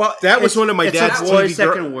Fran. good. Well, That was it's- one of my it's dad's a voice TV that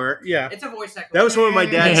girl- can work. Yeah, It's a voice actor. that was one of my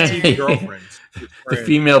dad's TV girlfriends. The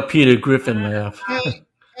female Peter Griffin laugh.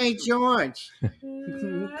 Hey, George.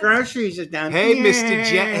 Groceries are down Hey, here. Mr.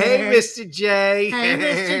 J. Hey, Mr. J. Hey,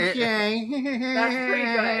 Mr. J. That's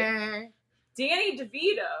pretty good. Danny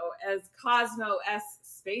DeVito as Cosmo S.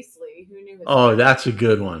 Spacely. Who knew his Oh, name? that's a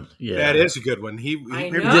good one. Yeah. That is a good one. He I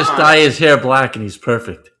You know. just dye his hair black and he's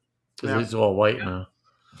perfect. Because Yeah. he's all white now.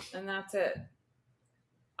 And that's it.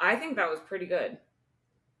 I think that was pretty good.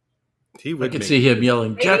 he I would could make- see him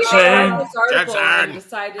yelling, Maybe I'll Jetson! write this article Jetson! and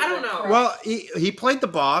decided I don't that- know. Well, he played the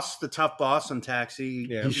boss, the tough boss on Taxi.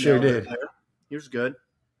 Yeah. He You sure know, did. He was good.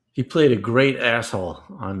 He played a great asshole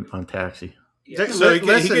on Taxi. Yeah. So he could-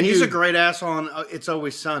 Listen, he could he's do- a great asshole on It's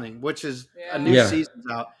Always Sunny, which is Yeah. a new Yeah. season's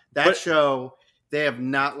out. That But- show, they have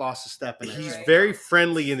not lost a step in it. He's Right. very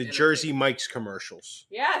friendly in the Jersey Mike's commercials.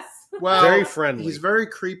 Yes. Well, Very friendly. He's very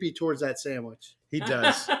creepy towards that sandwich. He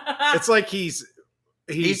does. It's like he's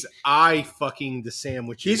eye fucking the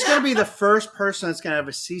sandwich. He's going to be the first person that's going to have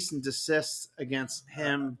a cease and desist against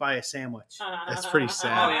him by a sandwich. That's pretty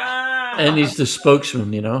sad. Oh, yeah. And he's the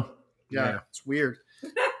spokesman, you know? Yeah, it's weird.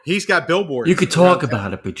 He's got billboards. You could talk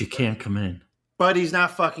about it, but you can't come in. But he's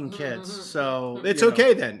not fucking kids, so It's you know.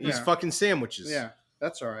 okay then. He's Yeah. fucking sandwiches. Yeah,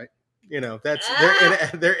 that's all right. You know, that's Ah.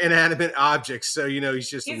 they're inanimate objects. So you know he's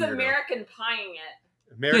just He's a weirdo. American pieing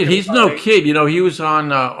it. American Dude, he's no Pie. kid. You know, he was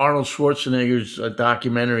on Arnold Schwarzenegger's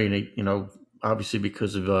documentary, and you know, obviously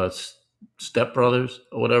because of Step Brothers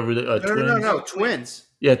or whatever, twins. No, twins.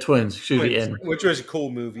 Yeah, twins. Excuse me. And Which was a cool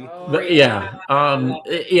movie. Oh, But,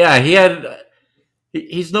 yeah, he had.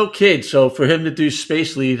 He's no kid, so for him to do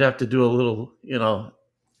Spacely, you'd have to do a little,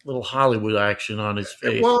 little Hollywood action on his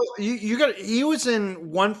face. Well, you got. He was in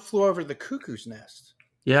One Flew Over the Cuckoo's Nest.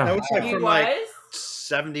 That yeah, was like He from was? like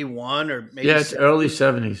 71 or maybe. yeah, it's early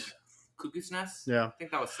 '70s. Cuckoo's Nest? Yeah. I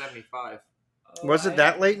think that was 75. Was it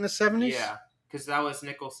that late in the 70s? Yeah. Because that was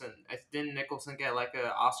Nicholson. Didn't Nicholson get like an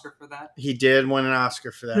Oscar for that? He did win an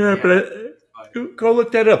Oscar for that. Yeah, movie. but go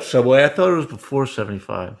look that up, Subway. I thought it was before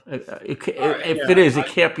 '75. If it is, it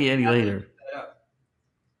can't be any later.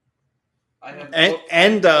 I have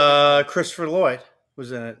And Christopher Lloyd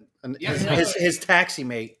was in it. And Yes. his taxi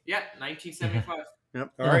mate. yeah, 1975.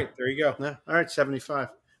 Yep. All right, there you go. Yeah. All right, 75.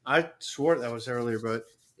 I swore that was earlier, but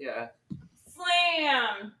Yeah.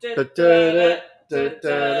 Slam! Da-da-da, Let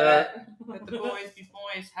the boys be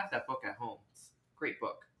boys. Have that book at home. It's a great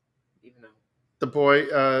book. Even though The boy.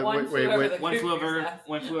 One flew over the One flew cuckoo's over. nest.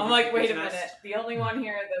 One flew over. I'm like, wait a Cuckoo's minute. Nest. The only one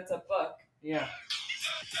here that's a book. Yeah.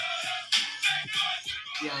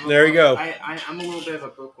 Yeah, There you go. I'm a little bit of a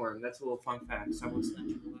bookworm. That's a little fun fact. Subway Slam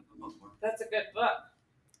is a little bit of a bookworm. That's a good book.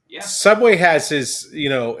 Yeah. Subway has his,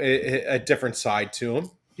 a different side to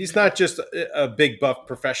him. He's not just a big buff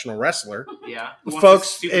professional wrestler. Yeah.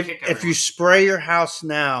 Folks, if you spray your house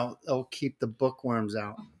now, it'll keep the bookworms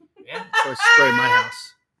out. Yeah. So I spray my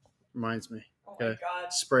house. Reminds me. Oh my God.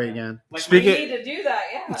 Spray again. Like We need to do that,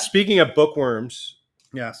 yeah. Speaking of bookworms,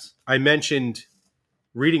 Yes. I mentioned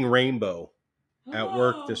Reading Rainbow at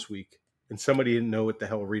work this week, and somebody didn't know what the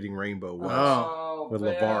hell Reading Rainbow was. Oh, with boo.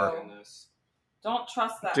 LeVar. Don't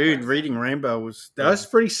trust that Dude, person. Reading Rainbow was That was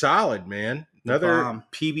pretty solid, man. Another bomb.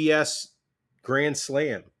 PBS Grand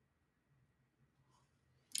Slam.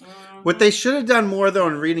 Mhm. What they should have done more though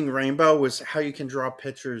in Reading Rainbow was how you can draw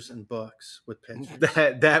pictures in books with pictures.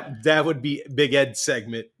 That would be Big Ed's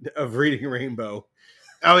segment of Reading Rainbow.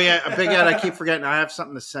 Oh yeah, Big Ed, I keep forgetting. I have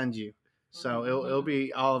something to send you, so it'll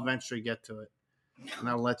be. I'll eventually get to it, and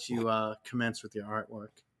I'll let you commence with your artwork.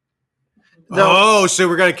 Oh, so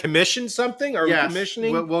we're going to commission something? Are we Yes,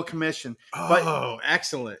 commissioning? We'll commission. Oh,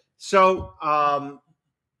 excellent. So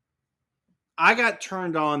I got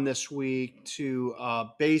turned on this week to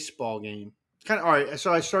a baseball game. Kind of all right.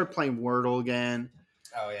 So I started playing Wordle again.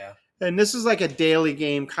 Oh yeah. And this is like a daily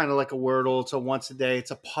game, kind of like a Wordle. It's a once a day. It's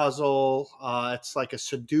a puzzle. It's like a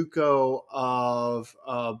Sudoku of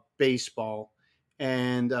baseball.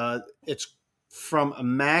 And it's from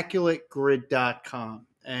ImmaculateGrid.com.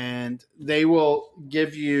 And they will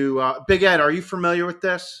give you... Big Ed, are you familiar with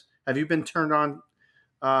this? Have you been turned on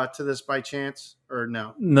to this by chance or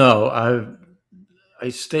no? No, I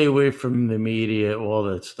stay away from the media, all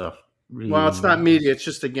that stuff. Well, it's not media. It's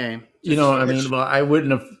just a game. You know what I mean? Well, I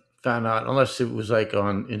wouldn't have found out unless it was like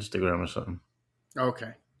on Instagram or something.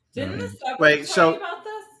 Okay. Didn't the Subway Wait, tell so- you about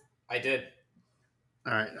this? I did.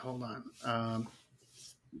 All right, hold on.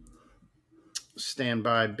 Stand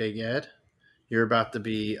by, Big Ed. You're about to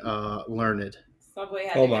be learned. Subway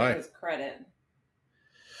had Oh, to my. get his credit.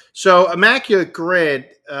 So, Immaculate Grid,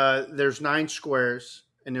 there's 9 squares,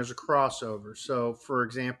 and there's a crossover. So, for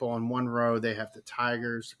example, on one row, they have the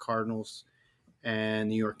Tigers, the Cardinals, and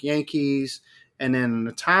New York Yankees. And then in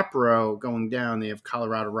the top row, going down, they have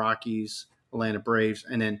Colorado Rockies, Atlanta Braves,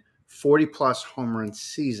 and then 40-plus home run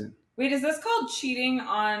season. Wait, is this called cheating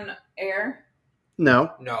on air?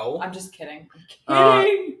 No. No. I'm just kidding. Uh,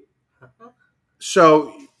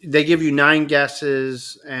 So they give you 9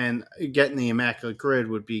 guesses, and getting the Immaculate Grid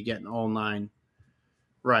would be getting all 9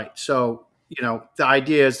 right. So, the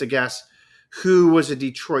idea is to guess who was a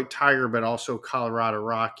Detroit Tiger, but also Colorado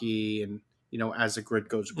Rocky, and, as the grid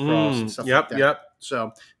goes across and stuff like that. Yep.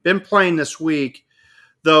 So, been playing this week.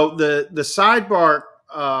 Though the sidebar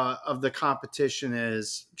of the competition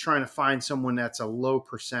is trying to find someone that's a low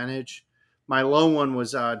percentage. My low one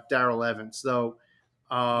was Darrell Evans, though.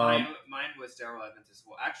 Mine was Darrell Evans as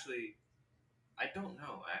well. Actually, I don't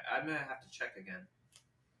know. I'm gonna have to check again.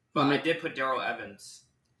 But I did put Darrell Evans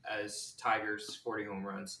as Tigers 40 home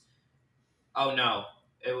runs. Oh no,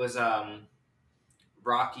 it was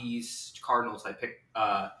Rockies Cardinals. I picked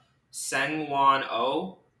Seng-Won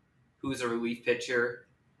Oh, who's a relief pitcher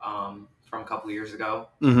from a couple of years ago.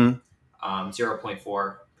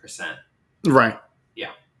 0.4%. Right.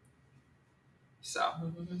 So.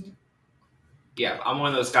 Yeah, I'm one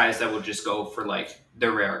of those guys that would just go for like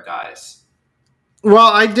the rare guys. Well,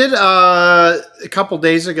 I did a couple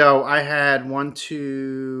days ago. I had 4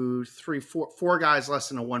 guys less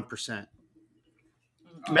than a 1%.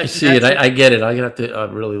 I see it. I get it. I have to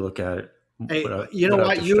really look at it. Hey, without you know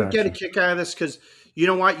what? You would get a distraction. kick out of this because you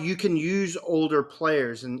know what? You can use older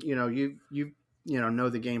players, and you know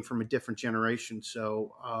the game from a different generation.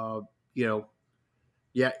 So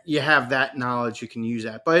yeah, you have that knowledge. You can use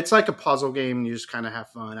that, but it's like a puzzle game. And you just kind of have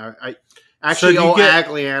fun. I actually,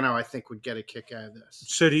 Agliano, I think, would get a kick out of this.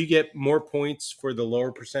 So do you get more points for the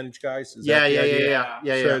lower percentage guys? Is Yeah. that the idea?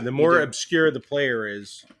 So the more obscure the player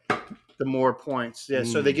is, the more points. Yeah.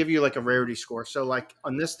 So they give you like a rarity score. So like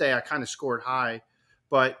on this day, I kind of scored high,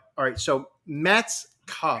 but all right. So Mets,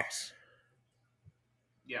 Cubs.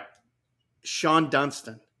 Yeah. Sean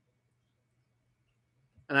Dunston.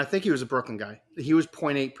 And I think he was a Brooklyn guy. He was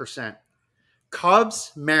 0.8%.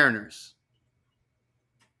 Cubs, Mariners.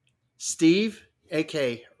 Steve,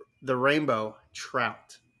 a.k.a. the Rainbow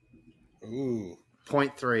Trout. ooh,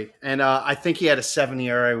 .3. And I think he had a 7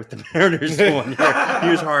 ERA with the Mariners one year. He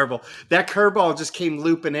was horrible. That curveball just came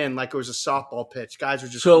looping in like it was a softball pitch. Guys were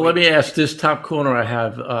just So let me ask this top corner I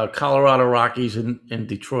have, Colorado Rockies in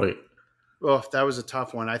Detroit. Oh, that was a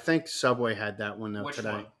tough one. I think Subway had that one Which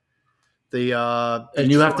today. one? The And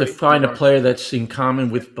you have to Detroit- find a player that's in common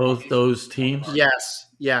with both those teams? Yes.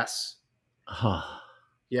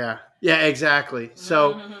 Yeah, exactly.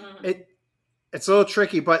 So it's a little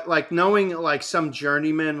tricky, but like knowing like some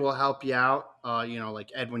journeyman will help you out. Like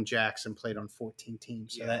Edwin Jackson played on 14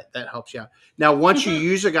 teams, so that helps you out. Now, once you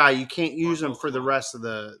use a guy, you can't use him for the rest of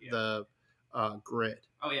the grid.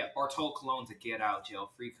 Oh yeah, Bartol Colon's a get out jail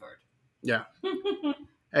free card. Yeah.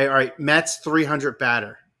 Hey, all right. Mets 300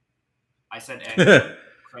 batter. I said Ed.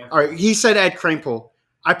 All right. He said Ed Kranepool.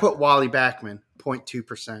 I put Wally Backman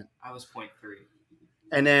 0.2%. I was 0.3.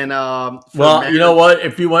 And then, well, you know what?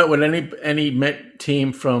 If you went with any Met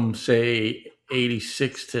team from say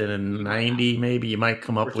 86 to 90, maybe you might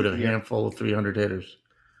come up with a handful of 300 hitters.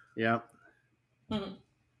 Yeah.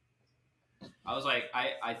 I was like,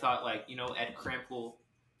 I thought like Ed Kranepool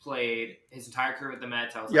played his entire career with the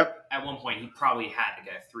Mets. I was Yep. like, at one point he probably had to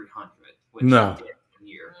get 300. Which No. he did one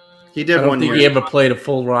year. He did I don't one think year. he ever played a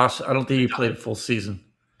full roster. I don't think he played a full season.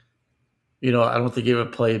 I don't think he ever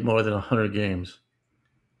played more than 100 games.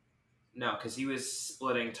 No, because he was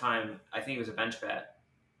splitting time. I think he was a bench bat.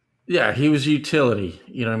 Yeah, he was utility.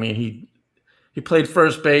 You know what I mean? He played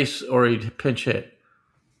first base or he'd pinch hit.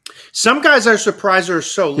 Some guys are surprised are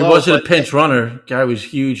so He low. wasn't a but- pinch runner. Guy was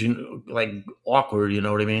huge and like awkward. You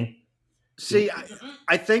know what I mean? See,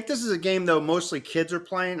 I think this is a game though. Mostly kids are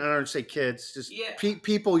playing. I don't say kids, just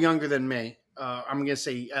people younger than me. I'm gonna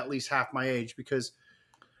say at least half my age because,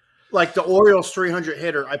 like the Orioles 300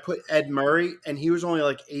 hitter, I put Ed Murray, and he was only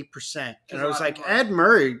like 8%, and I was like, Ed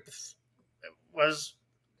Murray was.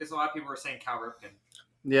 Because a lot of people were saying Cal Ripken.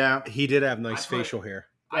 Yeah, He did have nice facial hair.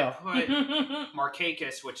 I put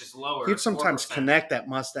Markakis, which is lower. he'd sometimes 4%. connect that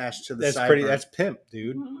mustache to the That's sideburn. pretty. That's pimp,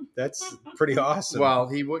 dude. That's pretty awesome. Well,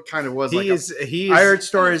 he kind of was. he like is. He is. I heard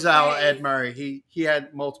stories out Ed Murray. He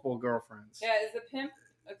had multiple girlfriends. Yeah, is the pimp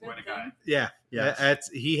a good What a thing? guy. Yeah, Yes.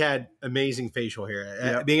 he had amazing facial hair.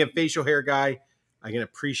 Yep. Being a facial hair guy, I can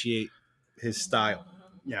appreciate his style.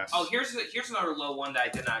 Yes. Oh, here's another low one that I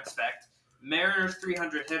did not expect. Mariners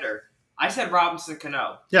 300 hitter. I said Robinson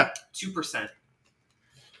Cano. Yeah. 2%.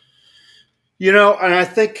 And I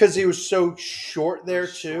think because he was so short there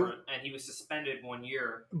too. Short, and he was suspended 1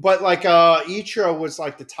 year. But like Ichiro was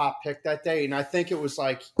like the top pick that day, and I think it was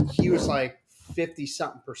like he was like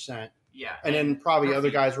 50-something%. Yeah. And then probably Griffey.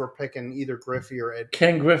 other guys were picking either Griffey or Ed.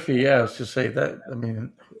 Ken Griffey, yeah, I was just say that. I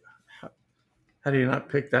mean, how do you not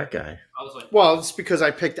pick that guy? I was like, Well, it's because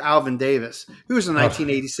I picked Alvin Davis, who was the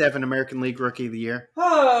 1987 American League Rookie of the Year.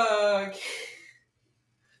 Hug.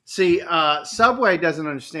 See, Subway doesn't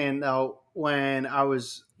understand though. When I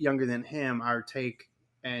was younger than him, I would take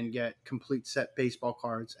and get complete set baseball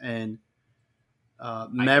cards and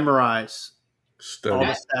memorize all the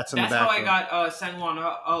stats in the that's back. how I got San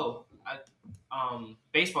Juan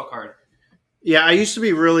baseball card. Yeah, I used to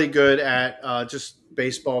be really good at just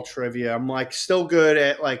baseball trivia. I'm like still good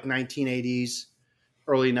at like 1980s,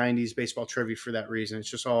 early 90s baseball trivia for that reason. It's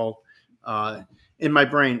just all in my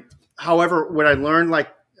brain. However, when I learned like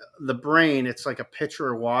the brain, it's like a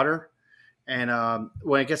pitcher of water. And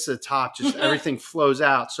when it gets to the top, just everything flows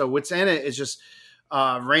out. So what's in it is just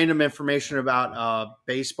random information about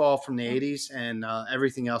baseball from the 80s, and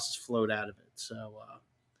everything else is flowed out of it. So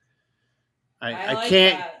I like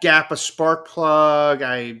can't that. gap a spark plug.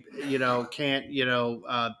 I can't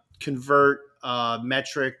convert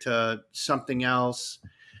metric to something else.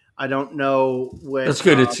 I don't know what. That's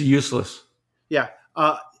good. It's useless. Yeah.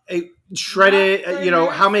 Shredded, Not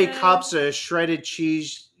for how many nurses. cups of shredded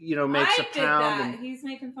cheese, makes I a did pound. that. And, He's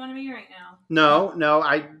making fun of me right now. no,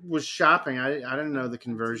 I was shopping. I didn't know the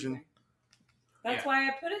conversion. That's Yeah. why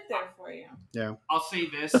I put it there for you. I'll say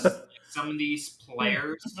this: some of these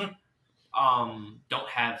players don't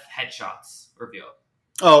have headshots revealed.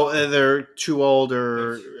 Oh, they're too old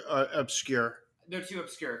or obscure. They're too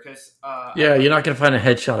obscure because Yeah, you're not going to find a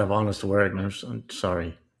headshot of Honest Wagner. I'm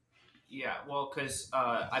sorry. yeah, well, because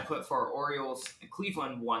I put for Orioles in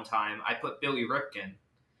Cleveland one time, I put Billy Ripken,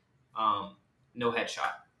 no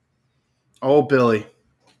headshot. Oh, Billy.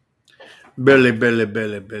 Billy.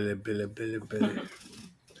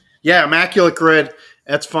 Yeah, Immaculate Grid.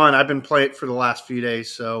 That's fun. I've been playing it for the last few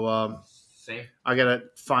days, so Same. I got to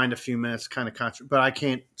find a few minutes kind of concentrate. But I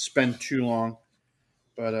can't spend too long.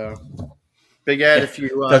 But Big Ed, if you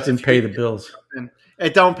Doesn't if pay you- the bills.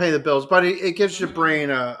 it don't pay the bills, but it gives your brain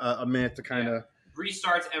a minute to kind of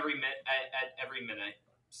restarts every at every minute.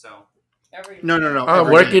 So No.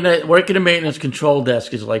 Oh, every day. working a maintenance control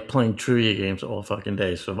desk is like playing trivia games all fucking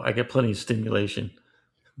day. So I get plenty of stimulation.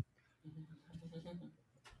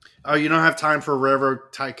 Oh, you don't have time for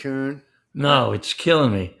Railroad Tycoon? No, it's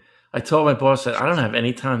killing me. I told my boss that I don't have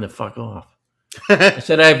any time to fuck off. I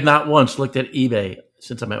said I have not once looked at eBay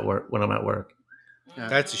since I'm at work. When I'm at work,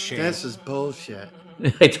 That's a shame. This is bullshit.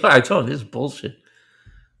 I told him this is bullshit.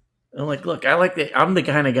 I'm like, look, I'm the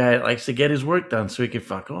kind of guy that likes to get his work done so he can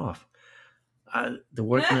fuck off. The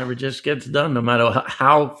work never just gets done, no matter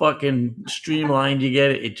how fucking streamlined you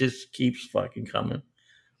get it. It just keeps fucking coming.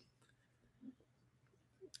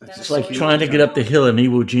 It's like trying to get up the hill in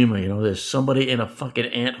Iwo Jima. You know, there's somebody in a fucking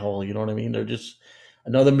anthole. You know what I mean? They're just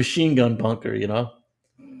another machine gun bunker. You know.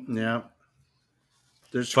 Yeah.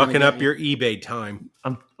 They're just Fucking gonna up get your eBay time.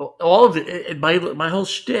 I'm all of it. My whole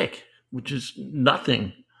shtick, which is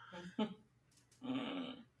nothing.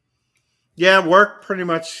 Yeah, work pretty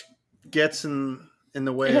much gets in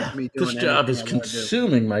the way of me doing This job is anything I wanna do.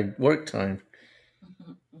 consuming my work time.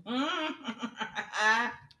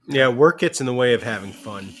 Yeah, work gets in the way of having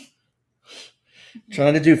fun.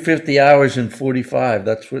 Trying to do 50 hours in 45.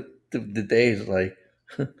 That's what the day is like.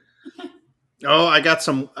 Oh,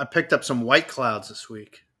 I picked up some White Clouds this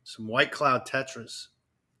week. Some White Cloud Tetras.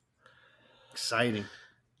 Exciting.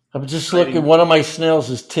 I'm just looking. One of my snails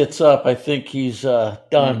is tits up. I think he's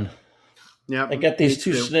done. Yeah. I got these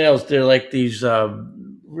two snails. They're like these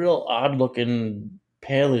real odd looking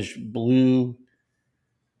palish blue.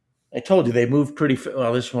 I told you they move pretty.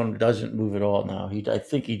 Well, this one doesn't move at all now. I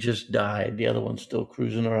think he just died. The other one's still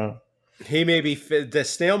cruising around. He may be the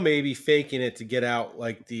snail may be faking it to get out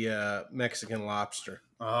like the Mexican lobster.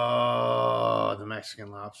 Oh, the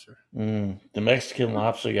Mexican lobster. The Mexican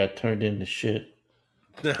lobster got turned into shit.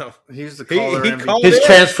 No, He's the caller. His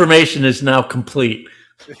transformation is now complete.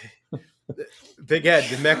 Big Ed,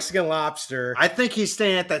 the Mexican lobster. I think he's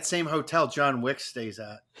staying at that same hotel John Wick stays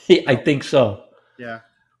at. I think so. Yeah.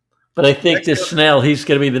 But I think this snail, he's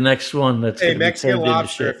going to be the next one that's going to be Mexican turned into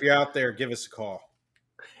lobster, shit. if you're out there, give us a call.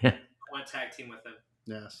 I want to tag team with him.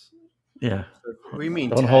 Yes. Yeah. We mean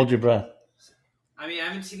Don't hold your breath. I mean, I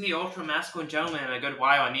haven't seen the Ultra Masculine Gentleman in a good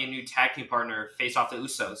while. I need a new tag team partner face off the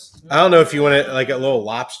Usos. I don't know if you want to like a little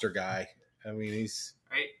lobster guy. I mean, he's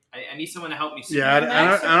right. I need someone to help me.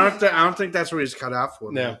 Yeah, I don't think that's what he's cut out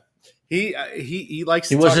for. No, Man. he likes.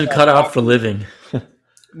 He to wasn't talk cut about out for living.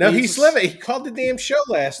 No, he's living. He called the damn show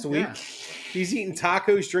last week. Yeah. He's eating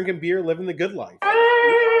tacos, drinking beer, living the good life.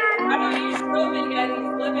 How do you show him that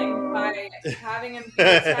he's living by having him be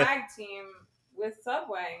a tag team with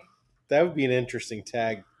Subway? That would be an interesting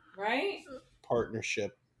tag Right?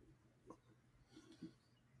 partnership.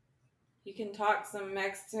 You can talk some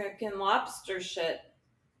Mexican lobster shit.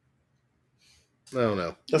 I don't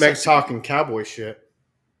know. That's like talking cowboy shit.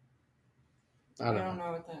 I I don't don't know.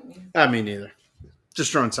 know what that means. I mean, neither.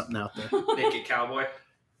 Just throwing something out there. Naked cowboy.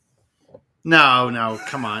 No,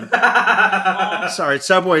 come on. Sorry,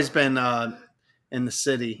 Subway's been in the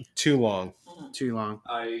city Too long. too long.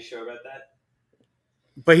 Are you sure about that?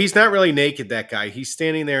 But he's not really naked, that guy. He's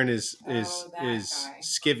standing there in his guy.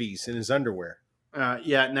 skivvies in his underwear.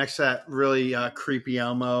 Yeah, next to that really creepy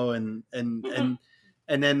Elmo and then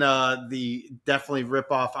the definitely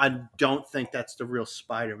rip off. I don't think that's the real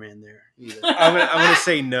Spider-Man there either. I'm gonna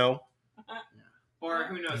say no. Or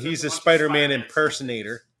who knows? He's a There's bunch of Spider-Man Spider-Mans.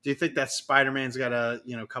 impersonator. Do you think that Spider-Man's got a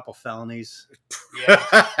couple felonies?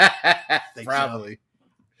 Yeah. Probably.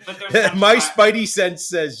 But there's a bunch My of Spidey sense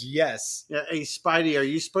says yes. Yeah, hey Spidey, are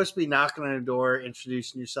you supposed to be knocking on a door,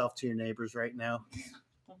 introducing yourself to your neighbors right now?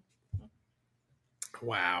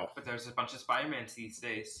 Wow. But there's a bunch of Spider-Mans these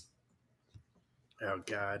days. Oh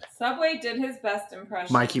God, Subway did his best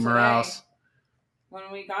impression. Mikey today Morales.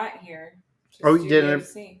 when we got here. to Oh, you did Studio it?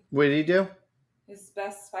 C. What did he do? His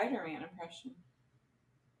best Spider-Man impression.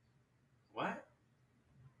 What?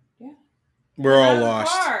 We're all Out of the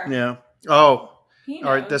lost. car. Yeah. Oh, He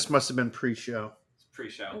all right. knows. This must have been pre-show. It's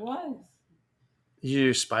pre-show. It was. You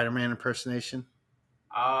do Spider-Man impersonation?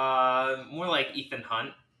 More like Ethan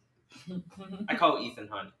Hunt. I call it Ethan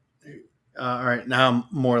Hunt. All right. Now I'm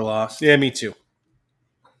more lost. Yeah, me too.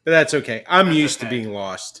 But that's okay. I'm That's used to okay. being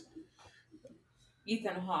lost.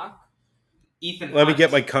 Ethan Hawke. Ethan Let me Hunt.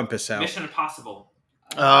 get my compass out. Mission Impossible.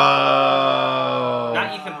 Oh.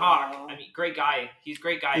 Not Ethan Hawke. I mean, great guy. He's a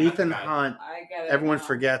great guy. not Ethan the guy. Hunt. I get it. Everyone now.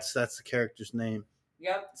 forgets that's the character's name.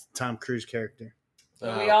 Yep. It's the Tom Cruise character.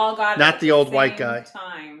 So we all got it Not at the old white same guy.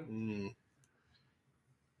 Time.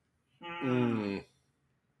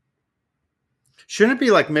 Shouldn't it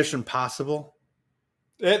be like Mission Possible?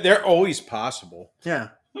 They're always possible. Yeah.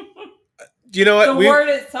 You know what? The word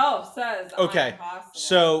itself says Okay. impossible.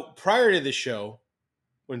 So prior to the show,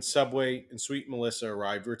 when Subway and Sweet Melissa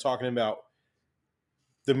arrived, we were talking about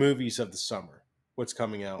the movies of the summer. What's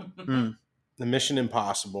coming out? Mm. The Mission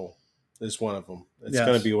Impossible is one of them. It's Yes.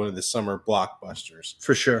 going to be one of the summer blockbusters.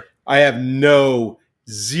 For sure. I have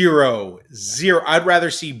zero. I'd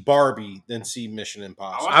rather see Barbie than see Mission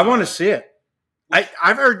Impossible. I want to see it.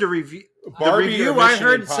 I've heard the review. Barbie The review or I Mission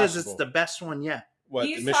heard says Impossible? it's the best one yet. What,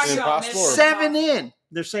 He's Mission talking about Impossible? Mission- 7 in.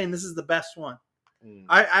 They're saying this is the best one. Mm.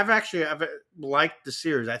 I've liked the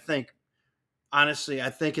series. I think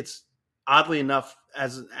it's oddly enough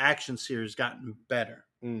as an action series gotten better.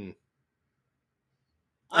 Mm.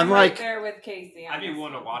 I'm Unlike- right there with Casey. I'd be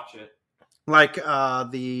willing to watch it. Like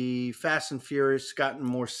the Fast and Furious gotten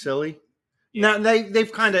more silly. Now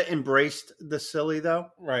they've kind of embraced the silly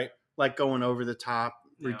though, Right. like going over the top,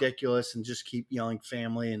 Yeah. ridiculous, and just keep yelling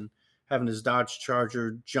family and having his Dodge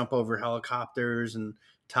Charger jump over helicopters and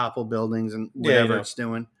topple buildings and whatever it's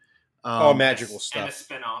doing. All magical And a stuff.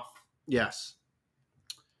 spinoff Yes.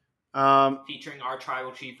 featuring our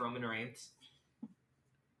tribal chief Roman Reigns.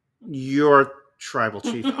 Your tribal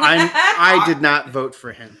chief. I did not vote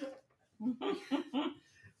for him.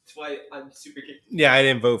 That's why I'm super kicked. Yeah, I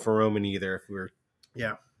didn't vote for Roman either. If we're,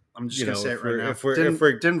 I'm just you gonna know, say if it right we're, now. if we're, didn't, if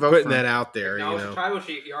we're didn't vote putting for that him. out there, Now you it's know, tribal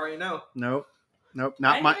chief. You already know. Nope. I Not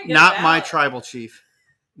didn't my even get not a my ballot. tribal chief.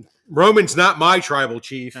 Roman's not my tribal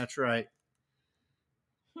chief. That's right.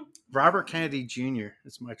 Robert Kennedy Jr.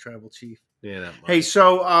 is my tribal chief. Yeah, not mine. Hey,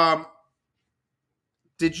 so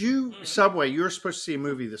did you Subway? You were supposed to see a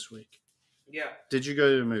movie this week. Yeah, Did you go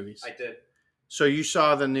to the movies? I did. So you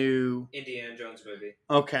saw the new. Indiana Jones movie.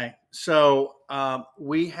 Okay, so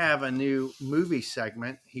we have a new movie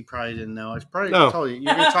segment. He probably didn't know. I probably No. told you.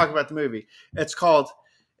 You're going to talk about the movie. It's called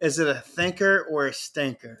 "Is it a thinker or a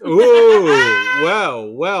stinker?"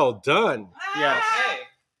 Ooh, well done. Yes. Hey,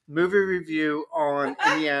 Movie review on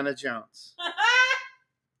Indiana Jones.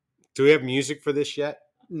 Do we have music for this yet?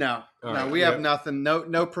 No, All no, right, we yeah. have nothing.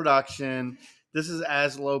 No production. This is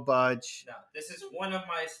as low budge. no, this is one of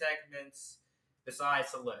my segments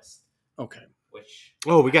besides the list, Okay. which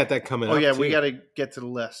Oh, we got that coming up. Oh yeah, too. we got to get to the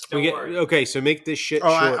list. Don't We worry. okay, so make this shit Oh,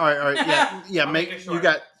 all short. right, yeah, yeah. I'll Make make it you short.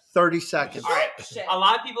 got 30 seconds. All right. Shit. A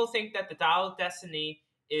lot of people think that the Dial of Destiny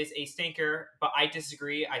is a stinker, but I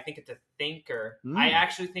disagree. I think it's a thinker. I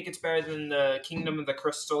actually think it's better than the Kingdom of the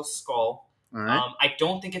Crystal Skull. All right. I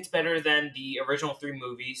don't think it's better than the original 3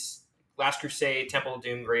 movies: Last Crusade, Temple of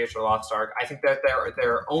Doom, Greatest or Lost Ark. I think that they're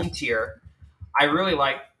their own tier. I really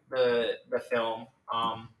like the film.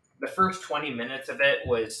 The first 20 minutes of it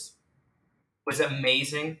was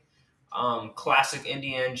amazing. Classic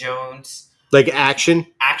Indiana Jones Like action.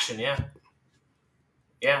 action, yeah.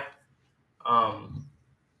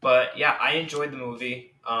 But yeah, I enjoyed the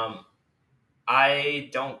movie. I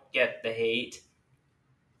don't get the hate.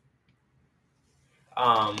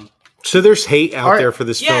 So there's hate out All right. there for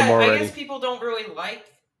this Yeah, film I already. guess people don't really like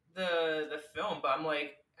the film, but I'm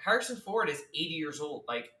like, Harrison Ford is 80 years old.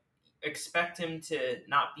 Like, expect him to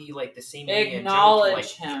not be like the same.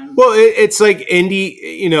 Acknowledge Indiana him. Well, it's like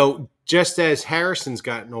Indy, just as Harrison's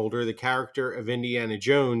gotten older, the character of Indiana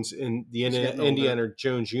Jones in the He's getting older. Indiana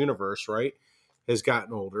Jones universe, right, has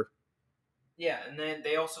gotten older. Yeah, and then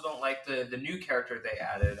they also don't like the new character they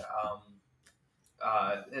added. The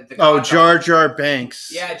Oh, Godfather. Jar Jar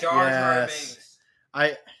Banks. Yeah, Jar Jar Yes.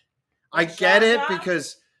 Banks. I Jar get it Jar?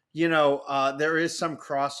 because there is some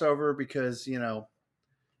crossover because I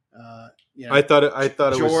thought it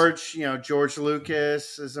was George, George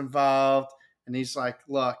Lucas is involved, and he's like,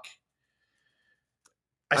 "Look,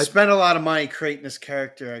 I spent a lot of money creating this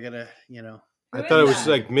character. I gotta, I Who thought it is was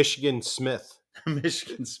that? like Michigan Smith.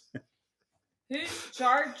 Michigan Smith." Who's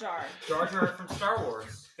Jar Jar? Jar Jar from Star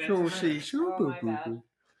Wars. Phantom Menace. Oh, my bad.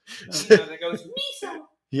 That goes Miso.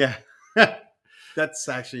 Yeah, that's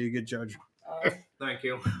actually a good judge. Oh. Thank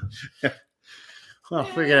you. Well,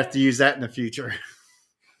 we're gonna have to use that in the future.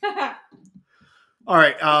 All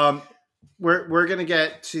right, we're gonna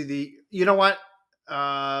get to the. You know what,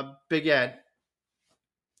 Big Ed,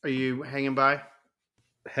 are you hanging by?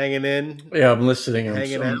 Hanging in. Yeah, I'm listening.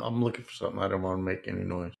 Hanging out. I'm looking for something. I don't want to make any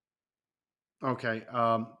noise. Okay,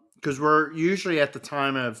 because we're usually at the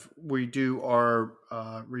time of we do our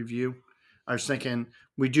review. I was thinking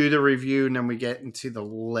we do the review and then we get into the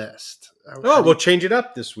list. Oh, we'll change it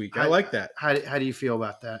up this week. I like that. How do you feel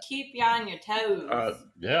about that? Keep you on your toes.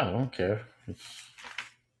 Yeah, I don't care.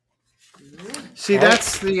 See,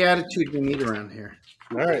 that's the attitude we need around here.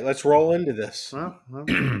 All right, let's roll into this. Well,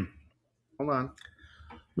 hold on.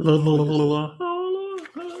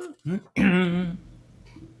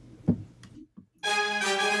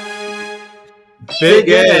 Big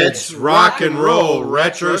Ed's Rock and Roll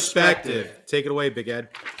Retrospective. Take it away, Big Ed.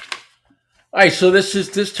 All right, so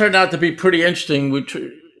this turned out to be pretty interesting. We're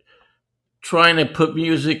trying to put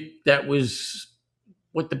music that was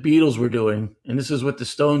what the Beatles were doing, and this is what the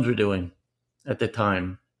Stones were doing at the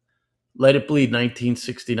time. Let It Bleed,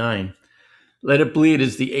 1969. Let It Bleed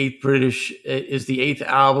is the eighth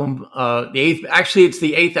album. It's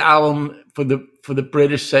the eighth album for the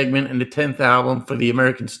British segment and the 10th album for the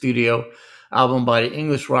American studio album by the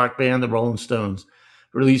English rock band the Rolling Stones.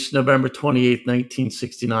 Released November 28th,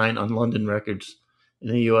 1969 on London Records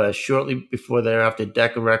in the US, shortly before thereafter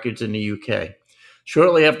Decca Records in the UK.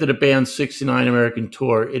 Shortly after the band's 69 American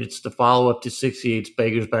tour, it's the follow-up to 68's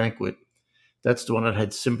Beggar's Banquet. That's the one that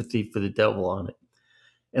had Sympathy for the Devil on it.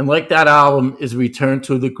 And like that album is a return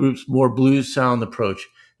to the group's more blues sound approach.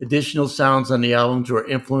 Additional sounds on the albums were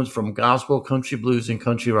influenced from gospel, country blues, and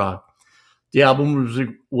country rock. The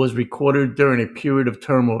album was recorded during a period of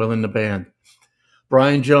turmoil in the band.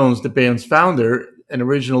 Brian Jones, the band's founder and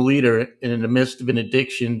original leader, in the midst of an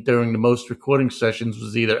addiction during the most recording sessions,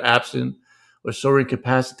 was either absent or so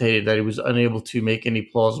incapacitated that he was unable to make any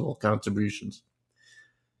plausible contributions.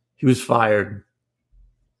 He was fired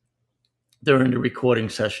during the recording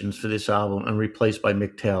sessions for this album and replaced by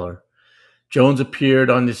Mick Taylor. Jones appeared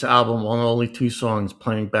on this album on only 2 songs,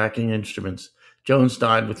 playing backing instruments. Jones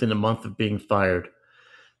died within a month of being fired.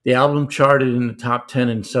 The album charted in the top 10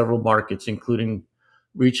 in several markets, including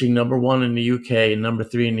reaching number 1 in the UK and number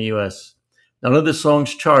 3 in the US. None of the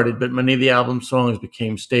songs charted, but many of the album's songs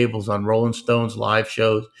became staples on Rolling Stones live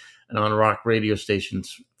shows and on rock radio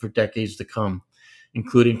stations for decades to come,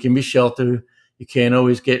 including Gimme Shelter, You Can't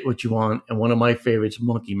Always Get What You Want, and one of my favorites,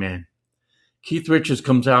 Monkey Man. Keith Richards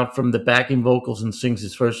comes out from the backing vocals and sings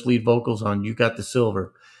his first lead vocals on You Got the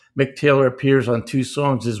Silver. Mick Taylor appears on 2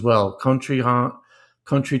 songs as well, Country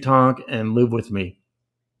Tonk and Live With Me.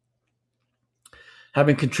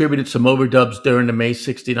 Having contributed some overdubs during the May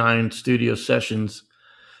 69 studio sessions.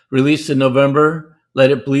 Released in November,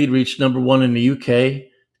 Let It Bleed reached number 1 in the UK,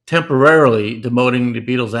 temporarily demoting the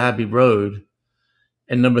Beatles' Abbey Road,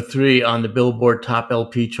 and number 3 on the Billboard Top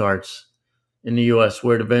LP charts in the US,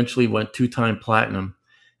 where it eventually went 2-time platinum.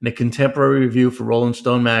 In a contemporary review for Rolling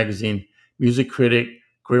Stone magazine, music critic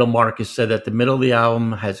Griddle Marcus said that the middle of the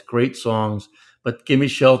album has great songs, but Gimme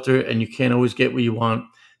Shelter and You Can't Always Get What You Want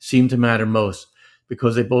seem to matter most,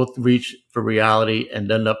 because they both reach for reality and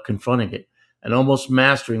end up confronting it and almost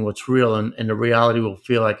mastering what's real and the reality will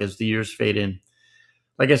feel like as the years fade in.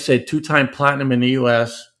 Like I said, 2-time platinum in the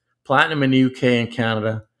US, platinum in the UK and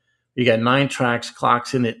Canada. You got 9 tracks,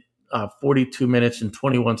 clocks in at 42 minutes and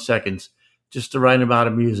 21 seconds just to write about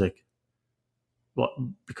the music.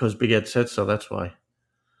 Well, because Big Ed said so, that's why.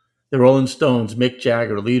 The Rolling Stones, Mick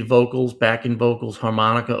Jagger, lead vocals, backing vocals,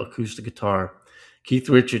 harmonica, acoustic guitar. Keith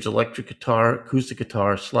Richards, electric guitar, acoustic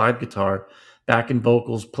guitar, slide guitar, backing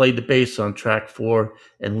vocals, played the bass on track 4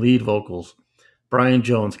 and lead vocals. Brian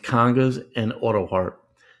Jones, congas and auto harp.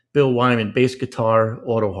 Bill Wyman, bass guitar,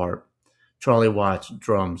 auto harp. Charlie Watts,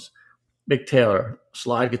 drums. Mick Taylor,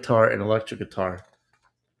 slide guitar and electric guitar.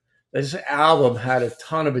 This album had a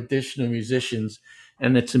ton of additional musicians,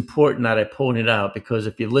 and it's important that I point it out because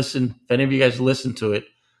if any of you guys listen to it,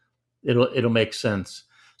 it'll make sense.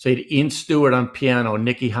 So you had Ian Stewart on piano,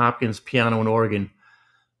 Nicky Hopkins piano and organ,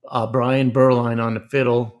 Brian Berline on the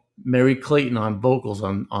fiddle, Mary Clayton on vocals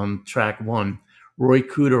on track 1, Roy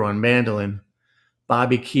Cooder on mandolin,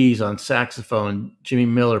 Bobby Keys on saxophone, Jimmy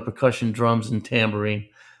Miller percussion, drums and tambourine,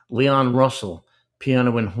 Leon Russell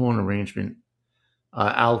piano and horn arrangement,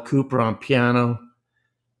 Al Cooper on piano,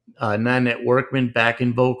 Nanette Workman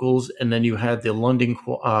backing vocals, and then you had the London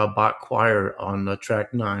Bach Choir on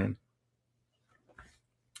track 9.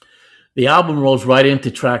 The album rolls right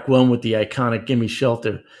into track 1 with the iconic Gimme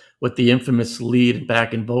Shelter, with the infamous lead and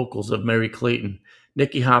backing vocals of Mary Clayton,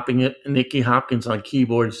 Nicky Hopkins on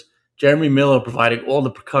keyboards, Jeremy Miller providing all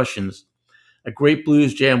the percussions. A great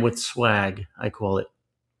blues jam with swag, I call it.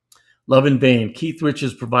 Love in Vain, Keith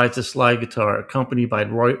Richards provides the slide guitar, accompanied by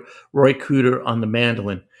Roy Cooder on the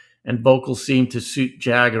mandolin, and vocals seem to suit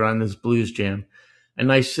Jagger on this blues jam. A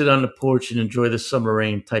nice sit on the porch and enjoy the summer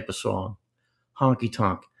rain type of song. Honky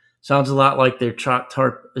Tonk. Sounds a lot like their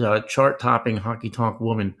chart-topping Honky Tonk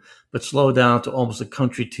Woman, but slowed down to almost a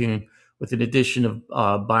country tune with an addition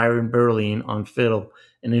of Byron Berline on fiddle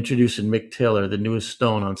and introducing Mick Taylor, the newest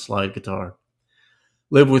Stone, on slide guitar.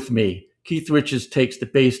 Live With Me. Keith Richards takes the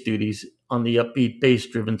bass duties on the upbeat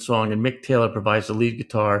bass-driven song, and Mick Taylor provides the lead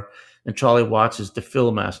guitar, and Charlie Watts is the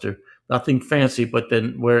fill master. Nothing fancy, but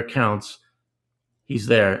then where it counts, he's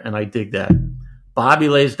there, and I dig that. Bobby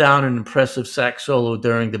lays down an impressive sax solo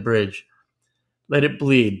during the bridge. Let It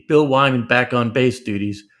Bleed. Bill Wyman back on bass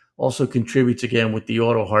duties. Also contributes again with the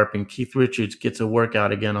auto harp, and Keith Richards gets a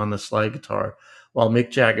workout again on the slide guitar, while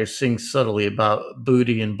Mick Jagger sings subtly about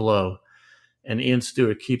booty and blow, and Ian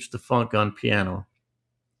Stewart keeps the funk on piano.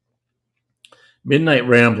 Midnight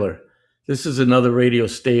Rambler. This is another radio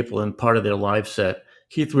staple and part of their live set.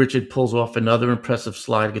 Keith Richards pulls off another impressive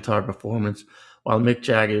slide guitar performance, while Mick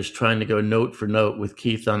Jagger is trying to go note for note with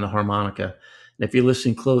Keith on the harmonica. And if you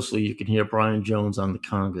listen closely, you can hear Brian Jones on the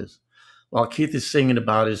congas. While Keith is singing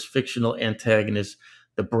about his fictional antagonist,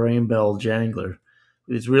 the Brain Bell Jangler,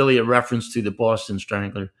 it's really a reference to the Boston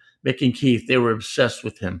Strangler. Mick and Keith, they were obsessed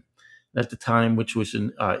with him at the time, which was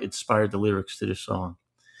inspired the lyrics to the song.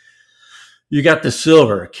 You got the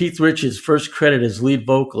Silver. Keith Richards' first credit as lead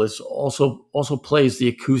vocalist also plays the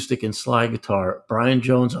acoustic and slide guitar. Brian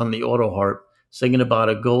Jones on the auto harp, singing about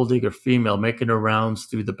a gold digger female making her rounds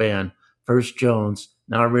through the band. First Jones,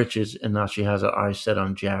 now Richards, and now she has her eyes set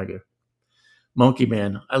on Jagger. Monkey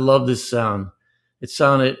Man. I love this sound. It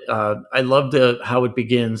sounded. I love how it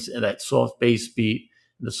begins and that soft bass beat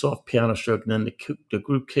and the soft piano stroke, and then the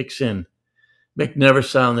group kicks in. Mick never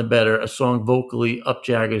sounded better. A song vocally up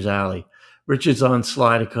Jagger's alley. Richards on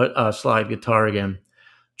slide guitar again.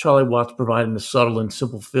 Charlie Watts providing the subtle and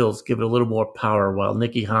simple fills, give it a little more power, while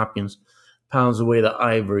Nicky Hopkins pounds away the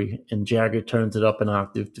ivory and Jagger turns it up an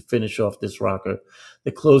octave to finish off this rocker.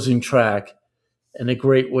 The closing track, and a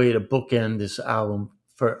great way to bookend this album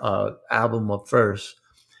of verse.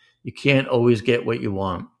 You can't always get what you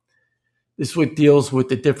want. This one deals with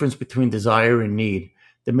the difference between desire and need.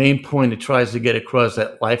 The main point it tries to get across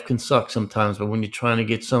that life can suck sometimes, but when you're trying to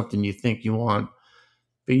get something you think you want,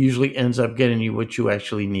 it usually ends up getting you what you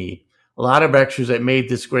actually need. A lot of extras that made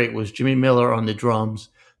this great was Jimmy Miller on the drums,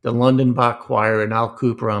 the London Bach Choir, and Al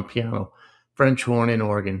Cooper on piano, French horn, and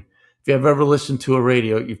organ. If you have ever listened to a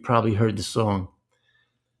radio, you've probably heard the song.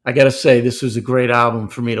 I gotta say, this was a great album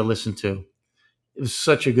for me to listen to. It was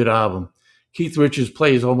such a good album. Keith Richards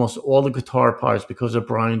plays almost all the guitar parts because of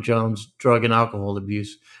Brian Jones' drug and alcohol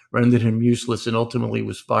abuse, rendered him useless, and ultimately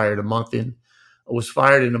was fired a month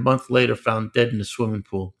later found dead in a swimming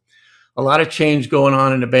pool. A lot of change going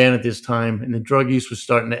on in the band at this time, and the drug use was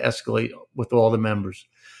starting to escalate with all the members.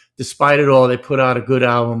 Despite it all, they put out a good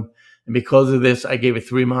album, and because of this, I gave it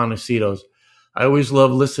 3 Montecitos. I always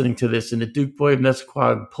loved listening to this, and the Duke Boy of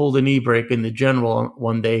Nesquag pulled an e-brake in the General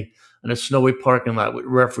one day in a snowy parking lot with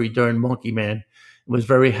referee during Monkey Man, and was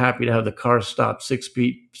very happy to have the car stop 6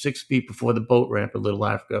 feet before the boat ramp in Little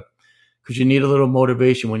Africa, because you need a little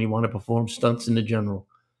motivation when you want to perform stunts in the General.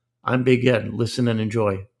 I'm Big Ed. Listen and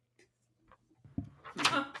enjoy.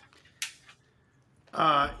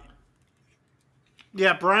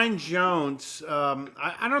 Yeah, Brian Jones.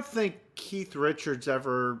 I don't think Keith Richards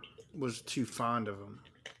ever was too fond of him.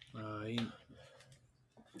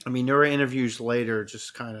 There were interviews later,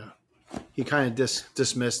 he kind of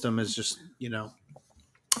dismissed him as just,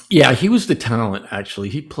 Yeah, he was the talent, actually.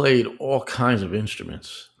 He played all kinds of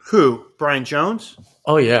instruments. Who? Brian Jones?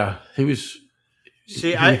 Oh, yeah. He was...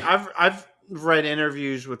 See, I've read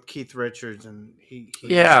interviews with Keith Richards, and he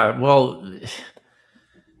yeah, well...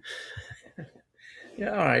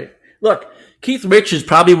 Yeah, all right. Look, Keith Richards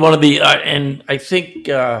probably one of the... and I think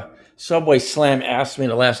Subway Slam asked me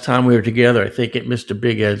the last time we were together, I think at Mr.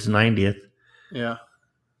 Big Ed's 90th. Yeah.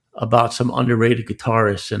 About some underrated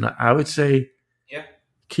guitarists, and I would say Yeah.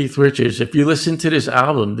 Keith Richards. If you listen to this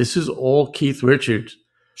album, this is all Keith Richards.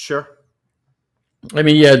 Sure. I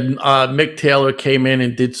mean, yeah, Mick Taylor came in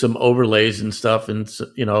and did some overlays and stuff, and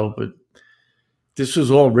but this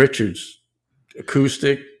was all Richards.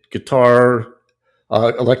 Acoustic, guitar,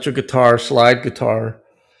 electric guitar, slide guitar.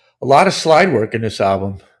 A lot of slide work in this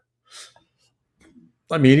album.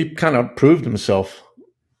 I mean, he kind of proved himself.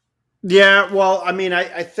 Yeah, well,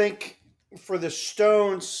 I think for the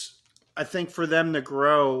Stones, I think for them to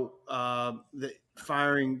grow,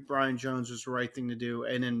 firing Brian Jones was the right thing to do,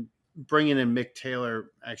 and then bringing in Mick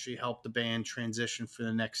Taylor actually helped the band transition for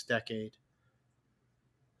the next decade.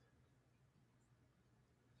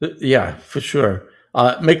 Yeah, for sure.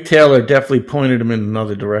 Mick Taylor definitely pointed him in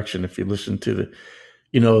another direction. If you listen to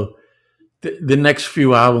the next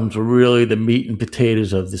few albums were really the meat and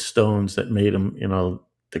potatoes of the Stones that made them,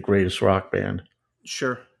 the greatest rock band.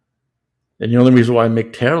 Sure. And the only reason why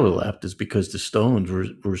Mick Taylor left is because the Stones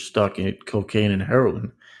were stuck in cocaine and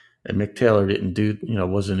heroin, and Mick Taylor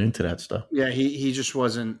wasn't into that stuff. Yeah, he just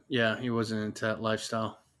wasn't. Yeah, he wasn't into that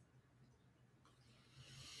lifestyle.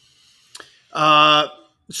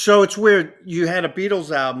 So it's weird. You had a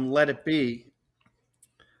Beatles album, Let It Be,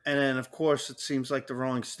 and then of course it seems like the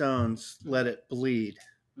Rolling Stones, Let It Bleed.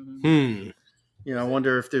 I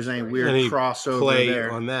wonder if there's any weird Any crossover play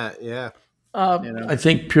there. on that? Yeah. I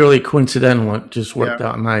think purely coincidental. It just worked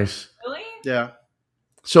out nice. Really? Yeah.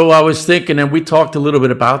 So I was thinking, and we talked a little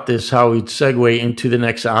bit about this, how we'd segue into the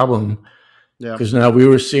next album, Yeah. because now we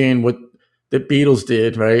were seeing what the Beatles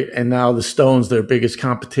did, right? And now the Stones, their biggest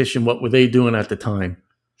competition, what were they doing at the time?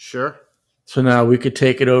 Sure. So now we could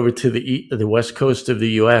take it over to the west coast of the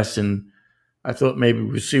U.S., and I thought maybe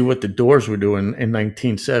we'd see what the Doors were doing in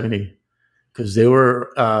 1970, because they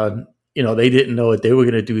were, they didn't know it. They were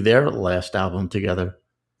going to do their last album together,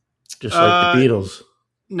 just like the Beatles.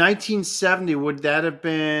 1970, would that have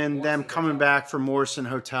been them coming back for Morrison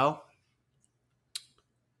Hotel?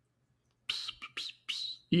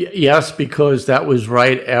 Yes, because that was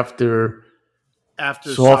right after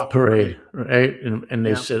Soft Parade, right? And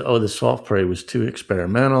they said, oh, the Soft Parade was too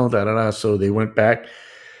experimental, So they went back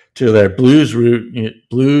to their blues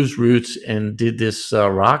roots and did this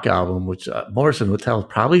rock album, which Morrison Hotel is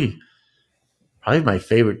probably my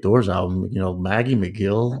favorite Doors album. Maggie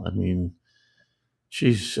McGill. I mean,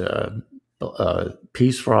 she's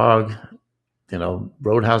Peace Frog,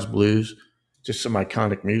 Roadhouse Blues, just some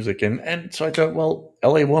iconic music. And so I thought, well,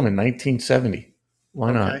 L.A. Woman, 1970.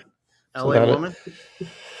 Why not? L.A. Woman?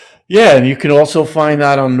 Yeah, and you can also find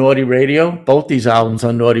that on Naughty Radio. Both these albums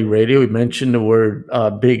on Naughty Radio. We mentioned the word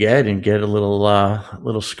Big Ed and get a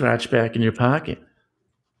little scratch back in your pocket.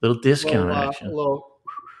 Little discount action.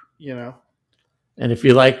 And if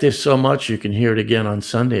you like this so much, you can hear it again on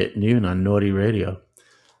Sunday at noon on Naughty Radio.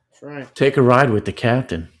 That's right. Take a ride with the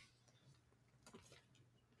captain.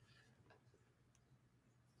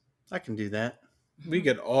 I can do that. We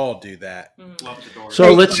could all do that.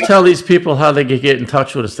 So let's tell these people how they can get in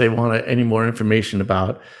touch with us. They want any more information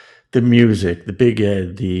about the music, the Big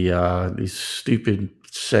Ed, these stupid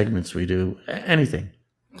segments we do, anything.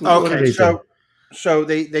 Okay, so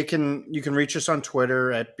you can reach us on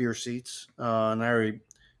Twitter at Beer Seats, and I already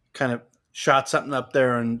kind of shot something up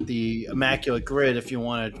there on the Immaculate Grid if you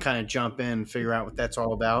want to kind of jump in and figure out what that's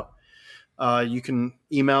all about. You can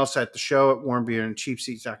email us at the show at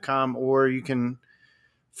warmbeerandcheapseats.com, or you can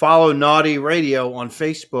follow Naughty Radio on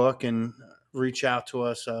Facebook and reach out to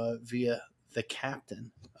us via the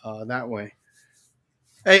captain that way.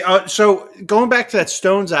 Hey, so going back to that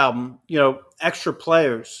Stones album, extra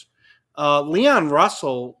players. Leon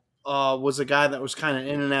Russell was a guy that was kind of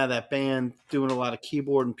in and out of that band, doing a lot of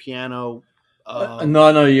keyboard and piano.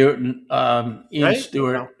 No, you're Ian right?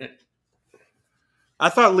 Stewart. No. I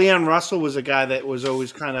thought Leon Russell was a guy that was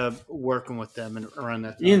always kind of working with them and around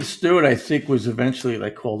that time. Ian Stewart, I think, was eventually, they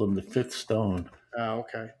called him the Fifth Stone. Oh,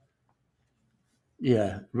 okay.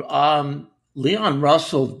 Yeah. Leon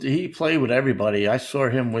Russell, he played with everybody. I saw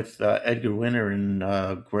him with Edgar Winter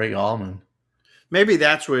and Greg Allman. Maybe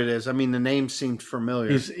that's what it is. I mean, the name seemed familiar.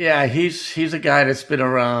 He's a guy that's been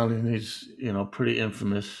around, and he's pretty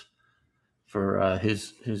infamous for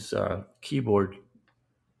his keyboard.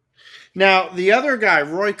 Now, the other guy,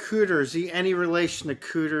 Roy Cooter, is he any relation to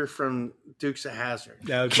Cooter from Dukes of Hazzard?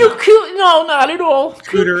 No, not at all.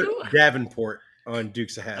 Cooter Davenport on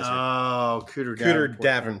Dukes of Hazzard. Oh, Cooter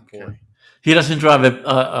Davenport. Okay. He doesn't drive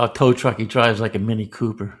a tow truck. He drives like a Mini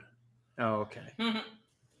Cooper. Oh, okay.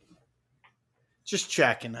 Just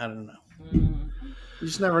checking. I don't know. You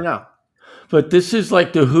just never know. But this is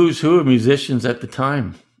like the who's who of musicians at the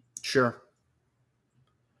time. Sure.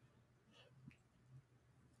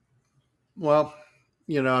 Well,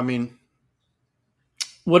 I mean,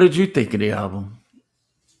 what did you think of the album?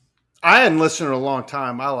 I hadn't listened in a long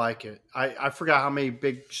time. I like it. I forgot how many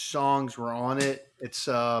big songs were on it. It's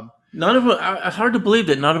none of them. It's hard to believe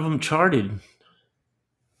that none of them charted.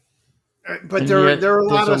 But there are a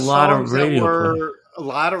lot of songs that were a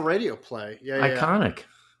lot of radio play. Yeah, iconic.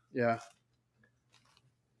 Yeah.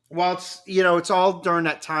 Well, it's all during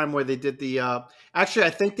that time where they did the. Actually, I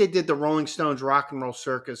think they did the Rolling Stones Rock and Roll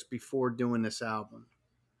Circus before doing this album.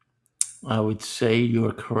 I would say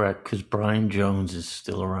you're correct because Brian Jones is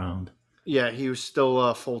still around. Yeah, he was still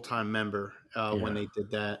a full-time member when they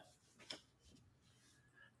did that.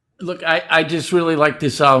 Look, I just really like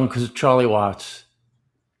this album because of Charlie Watts.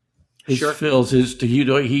 He fills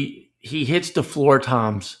he hits the floor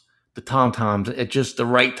toms, the tom-toms at just the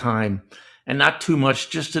right time, and not too much,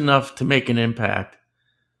 just enough to make an impact.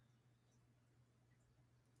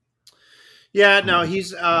 Yeah, no,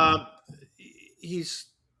 he's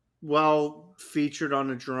well featured on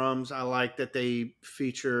the drums. I like that they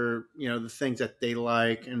feature, the things that they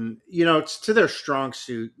like, and it's to their strong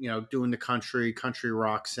suit. Doing the country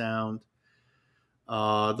rock sound,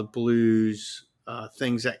 the blues,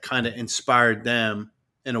 things that kind of inspired them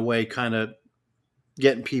in a way, kind of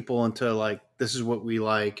getting people into like this is what we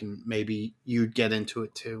like, and maybe you'd get into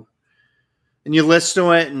it too. And you listen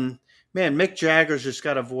to it, and man, Mick Jagger's just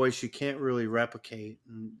got a voice you can't really replicate.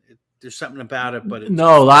 And there's something about it, but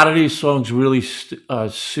No, a lot of these songs really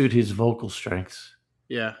suit his vocal strengths.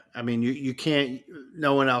 yeah, I mean, you can't.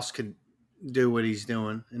 No one else could do what he's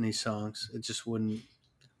doing in these songs. It just wouldn't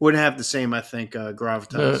have the same, I think,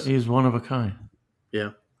 gravitas. He's one of a kind.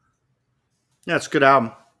 Yeah, it's a good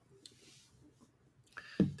album.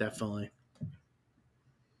 Definitely.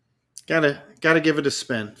 Gotta give it a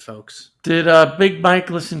spin, folks. Did Big Mike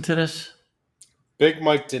listen to this? Big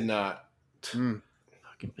Mike did not. Fucking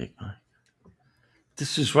Big Mike.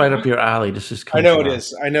 This is right up your alley. This is. I know it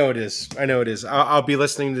is. I'll be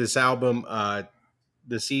listening to this album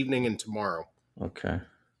this evening and tomorrow. Okay.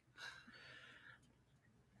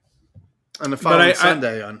 On the following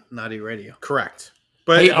Sunday on Naughty Radio. Correct.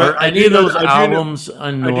 But, Hey, are I any do of know- those I do know- albums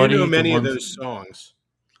on Naughty? I do know the many of ones- those songs.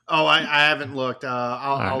 Oh, I haven't looked.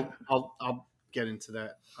 right. I'll get into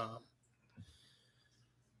that.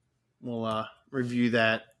 We'll review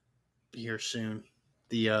that here soon.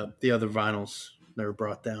 The other vinyls that were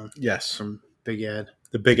brought down. Yes. From Big Ed.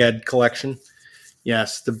 The Big Ed collection.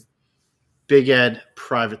 Yes, the Big Ed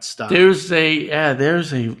private stock. There's a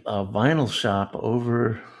vinyl shop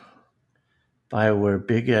over by where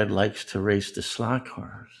Big Ed likes to race the slot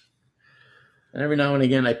cars. And every now and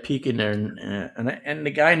again, I peek in there, and the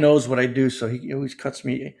guy knows what I do, so he always cuts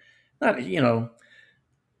me. Not if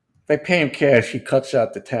I pay him cash, he cuts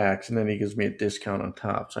out the tax, and then he gives me a discount on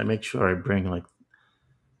top. So I make sure I bring like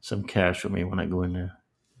some cash with me when I go in there.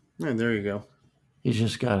 Yeah, there you go. He's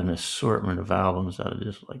just got an assortment of albums that are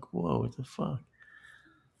just like, whoa, what the fuck?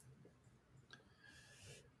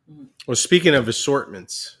 Well, speaking of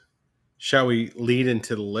assortments, shall we lead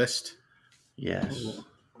into the list? Yes.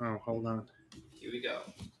 Oh, hold on. Here we go.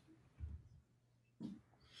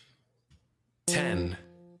 10,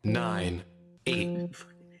 9, 8,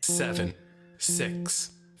 7,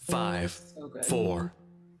 6, 5, So good. 4,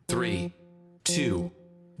 3, 2,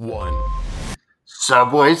 1.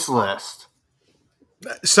 Subway's list.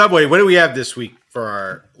 Subway, what do we have this week for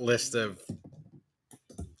our list of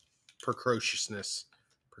precociousness?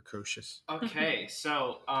 Precocious. Okay,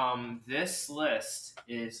 so this list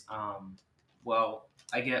is I'm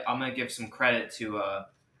gonna give some credit to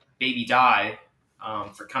Baby Die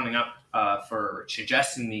for coming up for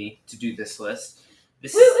suggesting me to do this list.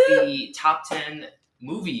 This is the top 10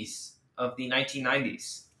 movies of the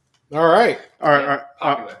 1990s. All right. All right.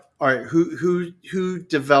 Popular. All right. Who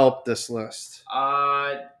developed this list?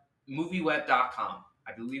 Movieweb.com.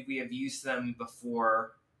 I believe we have used them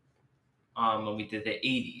before when we did the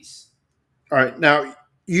 80s. All right. Now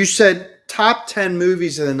you said top 10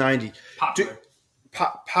 movies of the 90s. Popular.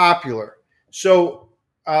 Popular. So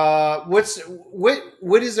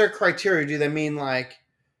what is their criteria? Do they mean like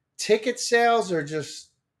ticket sales or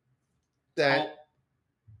just that?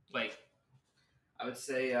 I would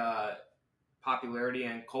say popularity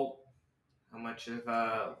and cult. How much of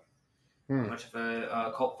a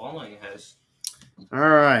cult following it has. All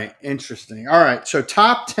right. Interesting. All right. So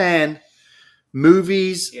top 10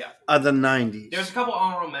 movies of the 90s. There's a couple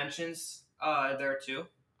honorable mentions there too.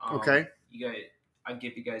 Okay. I'll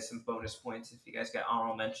give you guys some bonus points if you guys got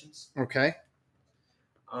honorable mentions. Okay.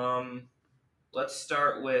 Let's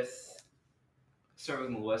start with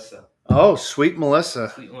Melissa. Oh, Sweet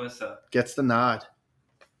Melissa Sweet Melissa. gets the nod.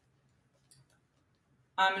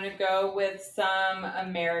 I'm going to go with some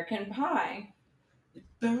American Pie.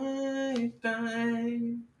 Bye,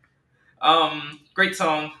 bye. Great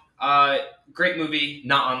song. Great movie.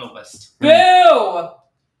 Not on the list. Boo!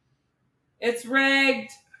 It's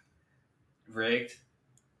rigged. Rigged.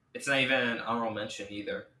 It's not even an honorable mention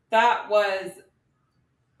either. That was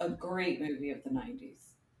a great movie of the 90s.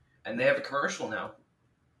 And they have a commercial now.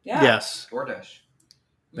 Yeah. Yes, DoorDash.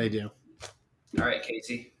 they do. All right,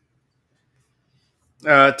 Casey.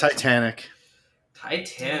 Titanic.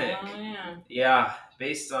 Titanic. Oh, yeah. Yeah,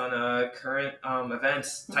 based on current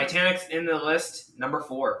events. Titanic's in the list, number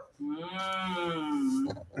 4.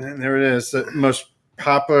 Mm. And there it is. The most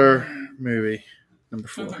popular movie, number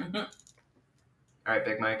 4. All right,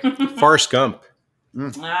 Big Mike. Forrest Gump.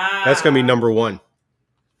 Ah. That's going to be number 1.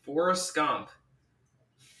 Forrest Gump.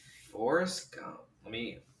 Forrest Gump.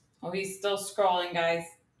 Oh, he's still scrolling, guys.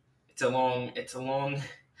 It's a long.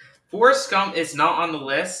 Forrest Gump is not on the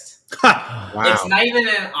list. Wow. It's not even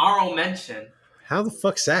an honorable mention. How the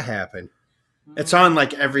fuck's that happen? It's on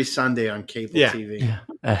like every Sunday on cable Yeah. TV. Yeah.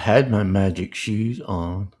 I had my magic shoes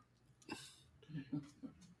on. All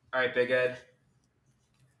right, Big Ed.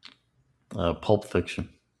 Pulp Fiction.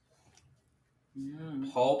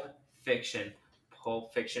 Mm. Pulp Fiction.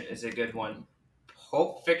 Pulp Fiction is a good one.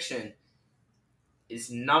 Pulp Fiction is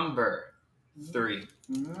number 3.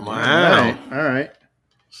 Wow. All right.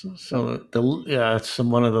 So it's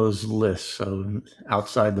one of those lists. So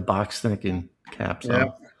outside the box thinking caps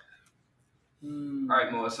Yep. on. All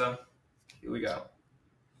right, Melissa. Here we go.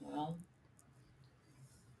 Well,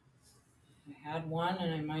 I had one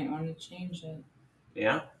and I might want to change it.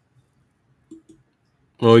 Yeah?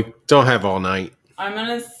 Well, we don't have all night. I'm going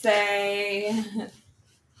to say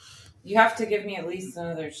you have to give me at least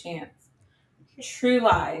another chance. True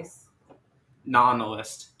Lies. Not on the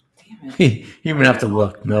list. Damn it. You even have to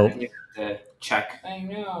look. Nope. You have to check. I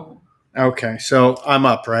know. Okay, so I'm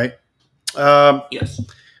up, right? Yes.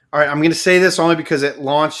 All right, I'm going to say this only because it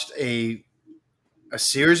launched a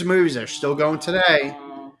series of movies that are still going today.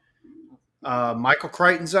 Michael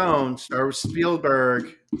Crichton's own, Star Wars,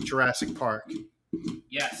 Spielberg, Jurassic Park.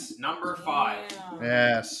 Yes, number 5.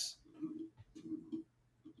 Yes.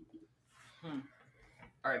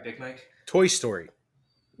 All right, Big Mike. Toy Story.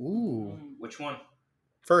 Ooh. Which one?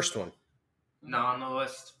 First one. Not on the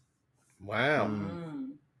list. Wow.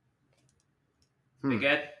 Big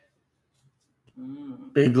Ed?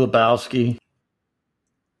 Big Lebowski.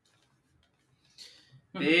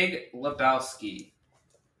 Big Lebowski.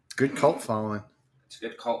 Good cult following. It's a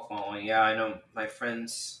good cult following. Yeah, I know my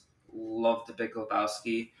friends love the Big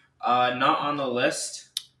Lebowski. Not on the list.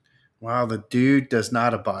 Wow, the dude does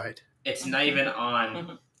not abide. It's not even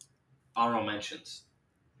on honorable mentions.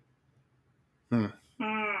 How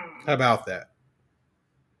about that?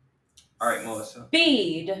 All right, Melissa.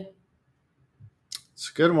 Speed. It's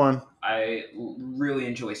a good one. I really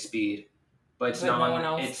enjoy Speed, but it's But not. no one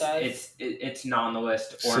else does. It's not on the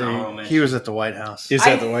list or See, an honorable mention. he was at the White House. Is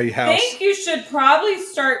that the White House? I think you should probably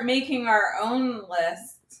start making our own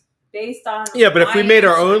list based on. Yeah, but if we my made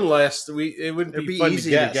our answers. own list, it wouldn't It'd be be fun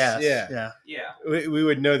easy to guess. Yeah. Yeah. We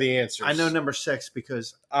would know the answers. I know number 6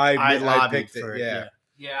 because I I lobbied picked it. for it. Yeah.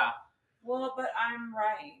 Yeah. Well, but I'm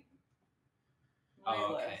right. My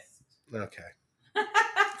Oh, okay. list. Okay.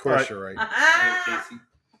 Of course, you're right. All right, Casey.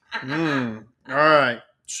 All right.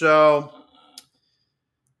 So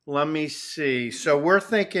let me see. So we're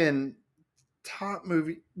thinking top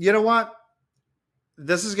movie. You know what?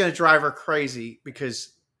 This is going to drive her crazy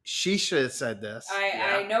because she should have said this.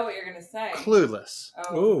 I know what you're gonna say. Clueless.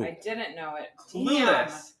 Oh, Ooh. I didn't know it.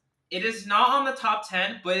 Clueless. It is not on the top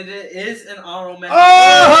 10, but it is an honorable mention.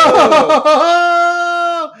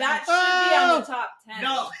 Oh! That should be on the top 10.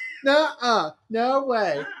 No. Nuh-uh. No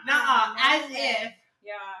way. Nuh-uh. As No. if.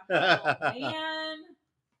 Yeah.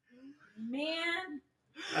 Man.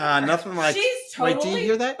 Nothing like She's Wait, totally do you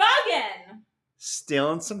hear that? bugging.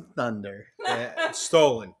 Stealing some thunder. Yeah,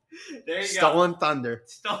 stolen. There you go. Stolen thunder.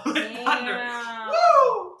 Stolen Damn. thunder.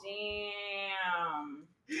 Woo! Damn.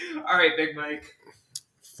 All right, Big Mike.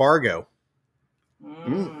 Fargo.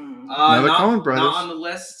 Another Not, Coen Brothers. Not on the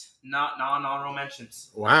list. Not on honorable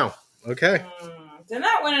mentions. Wow. Okay. Didn't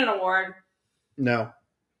that win an award? No,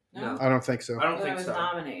 No. I don't think so. I don't It think was so.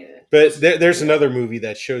 nominated. But there's another movie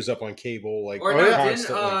that shows up on cable like Or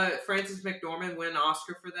constantly. didn't Frances McDormand win an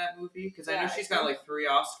Oscar for that movie? Because I know she's got like 3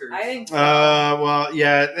 Oscars. I think so. Well,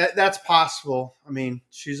 yeah, that's possible. I mean,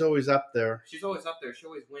 she's always up there. She's always up there. She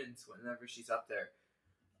always wins whenever she's up there.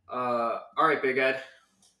 All right, Big Ed.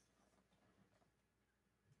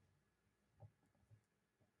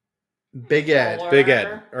 Big Ed. Bowler. Big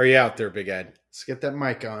Ed. Are you out there, Big Ed? Let's get that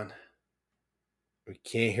mic on. We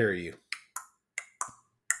can't hear you.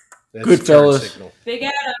 That's Goodfellas. a turn signal. Big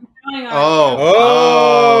Ed, I'm counting on Oh, you.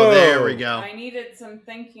 oh, there we go. I needed some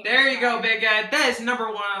thinking. There you go, Big Ed. That is number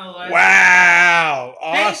 1 on the list. Wow.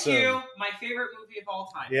 Awesome. Thank you. My favorite movie of all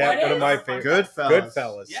time. Yeah, What one of is- my favorite. Goodfellas.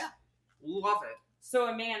 Goodfellas. Yeah. Love it. So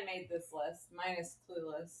a man made this list, minus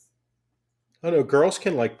Clueless. Oh no, girls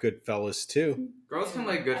can like Goodfellas too. Girls can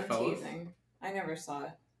like I'm Goodfellas. teasing. I never saw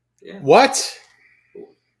it. Yeah. What?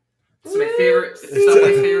 It's my favorite. It's not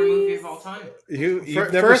my favorite movie of all time. You've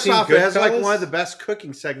never First seen off, Goodfellas? it has like one of the best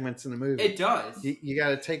cooking segments in the movie. It does. You got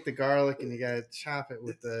to take the garlic and you got to chop it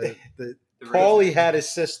with the. Paulie had his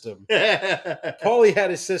system. Paulie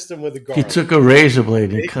had his system with the He garlic. took a razor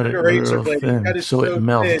blade and He cut took it a razor real blade, thin cut it so so it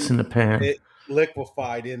melts thin. in the pan. It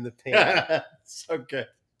liquefied in the pan. So good.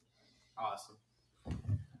 Awesome.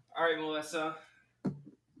 All right, Melissa. What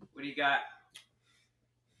do you got?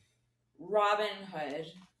 Robin Hood.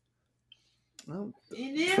 Well,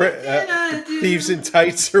 Thieves in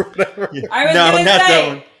Tights or whatever. I was No, gonna not say, that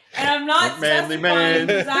one. and I'm not Manly specifying man,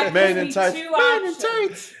 because that man gives in me tights, 2 man in options.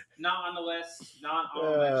 tights. Not on the list. Not on the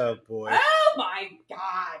Oh list. boy. Oh my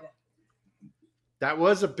god! That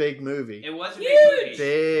was a big movie. It was a Huge. big movie.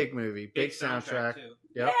 Big movie. Big soundtrack. too.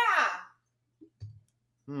 Yep. Yeah.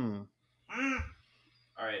 Hmm.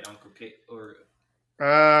 All right, Uncle Kate. Or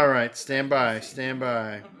All right, stand by.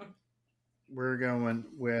 We're going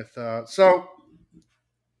with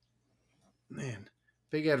man,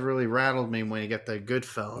 Big Ed really rattled me when you got the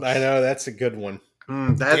Goodfellas. I know, that's a good one.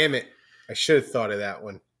 Damn it. I should have thought of that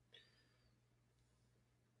one.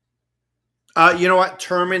 You know what?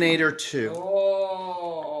 Terminator 2.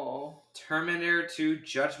 Oh. Terminator 2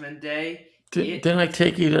 Judgment Day. Didn't I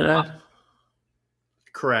take you to that?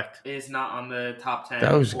 Correct. Is not on the top 10.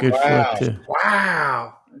 That was a good flick too.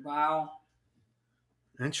 Wow.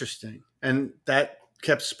 Interesting. And that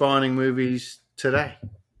kept spawning movies today.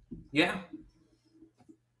 Yeah.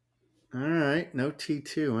 All right. No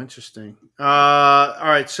T2. Interesting. All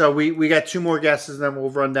right. So we got 2 more guesses, then we'll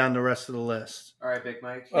run down the rest of the list. All right, Big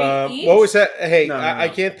Mike. Wait, What was that? Hey, No, I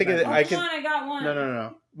can't think of it. Oh, I come can. on, I got one.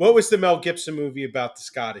 No. What was the Mel Gibson movie about the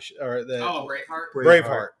Scottish or the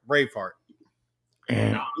Braveheart. Braveheart.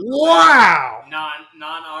 And Wow.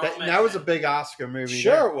 Non-honorable That was a big Oscar movie.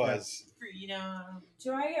 Sure it was. Freedom.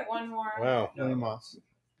 Do I get one more? Wow. William Moss.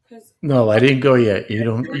 Cause no, I didn't go yet.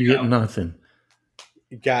 You get nothing.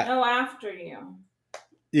 You got after you.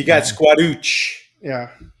 Squadooch. Yeah.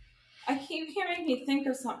 You can't make me think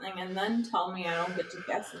of something and then tell me I don't get to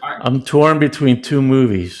guess it. I'm torn between 2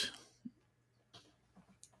 movies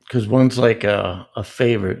because one's like a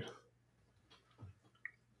favorite.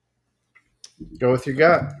 Go with your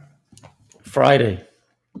gut. Friday.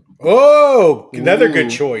 Oh, another Ooh, good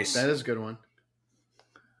choice. That is a good one.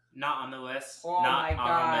 Not on the list. Oh not my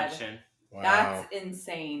honorable God. mention. Wow. That's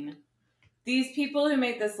insane. These people who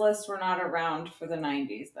made this list were not around for the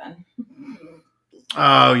 90s then.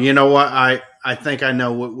 Oh, you know what? I think I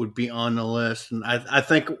know what would be on the list, and I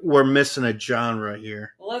think we're missing a genre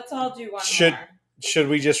here. Let's all do one Should- more. Should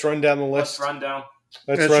we just run down the Let's list? run down.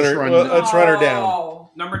 Let's Let's run just her. run Let's run her down.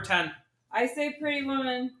 No. Number 10. I say Pretty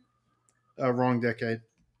Woman. Wrong decade.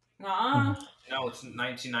 Nuh-uh. No, it's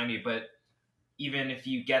 1990, but even if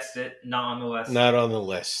you guessed it, not on the list. Not on the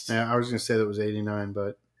list. Yeah, I was going to say that was 89,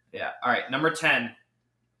 but Yeah. All right. Number 10.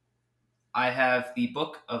 I have the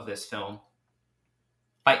book of this film,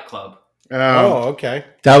 Fight Club. Okay.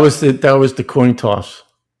 That was the coin toss.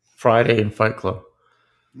 Friday and Fight Club.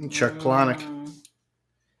 Chuck Palahniuk.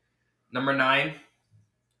 Number 9.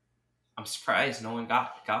 I'm surprised no one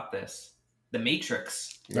got this. The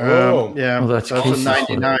Matrix. Oh. Yeah, Well, that's a Casey's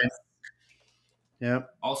 99. Yep.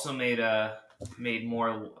 Also made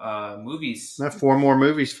more movies. 4 more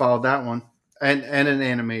movies followed that one, and an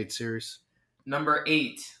animated series. Number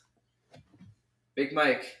 8. Big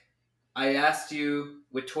Mike. I asked you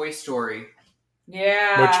with Toy Story.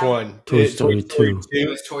 Yeah. Which one? Toy Story 2. It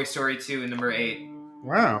was Toy Story 2 number 8.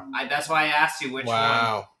 Wow. That's why I asked you which one.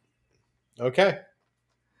 Wow. Okay.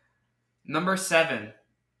 Number 7.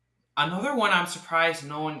 Another one I'm surprised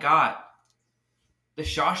no one got. The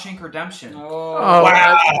Shawshank Redemption. Oh.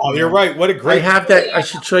 Wow. You're right. What a I great. have that. I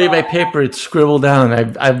should show you my paper. It's scribbled down.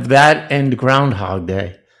 I've that and Groundhog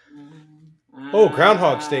Day. Oh,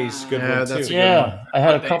 Groundhog's Day is a good Yeah, one that's too. a good Yeah, I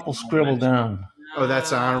had a couple scribbled down. Oh,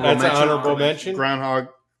 that's an honorable That's an mention. honorable mention. Groundhog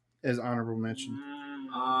is honorable mention.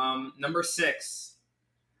 Number 6.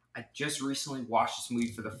 I just recently watched this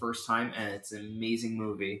movie for the first time, and it's an amazing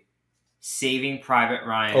movie. Saving Private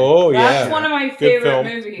Ryan. Oh That's yeah. one of my Good favorite film.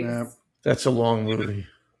 movies. Yeah. That's a long movie.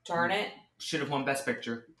 Darn it. Should have won Best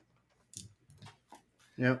Picture.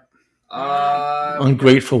 Yep.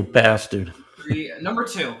 Ungrateful bastard. Number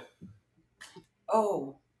 2.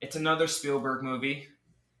 Oh. It's another Spielberg movie.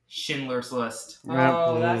 Schindler's List.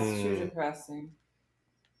 Oh, that's too depressing.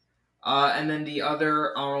 And then the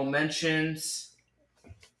other honorable mentions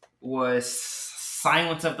was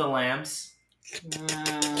Silence of the Lambs.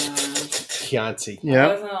 Chianti. I Yep.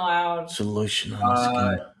 wasn't allowed. Solution on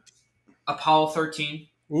the skin. Apollo 13.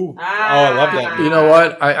 Ooh. Oh, I love that. You know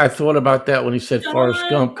what? I thought about that when he said Forrest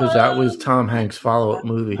Gump because that was Tom Hanks' follow-up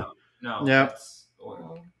movie. No. Yeah. That's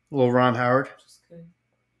oil. Little Ron Howard. Just kidding.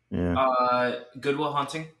 Yeah. Good Will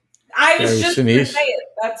Hunting. I was Gary just going to Sinise. say it.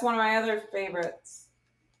 That's one of my other favorites.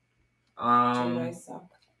 Dude, I suck.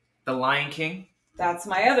 The Lion King. That's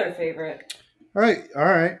my other favorite. All right.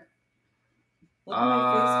 Look at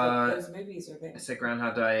my Facebook. Those movies are I big. said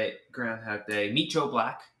Groundhog Day. Meet Joe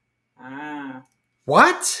Black. Ah.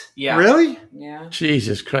 What? Yeah. Really? Yeah.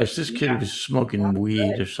 Jesus Christ, this kid was smoking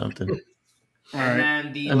weed or something. All And right.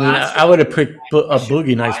 then the I mean, last I would have picked a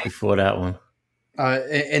Boogie Nights before that one.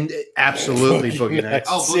 And absolutely Boogie Nights.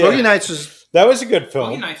 Oh, Boogie Nights was That was a good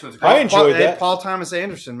film. Boogie Nights was great. I enjoyed Paul, that. Paul Thomas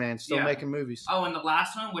Anderson, man, still Yeah. making movies. Oh, and the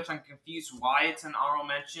last one, which I'm confused why it's an honorable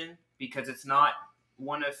mention, because it's not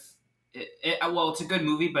one of well, it's a good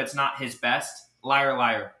movie, but it's not his best. Liar,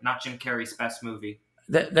 Liar, not Jim Carrey's best movie.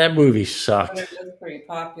 That movie But sucked. it was pretty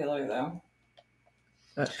popular though.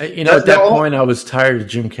 At that point, I was tired of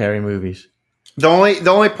Jim Carrey movies. The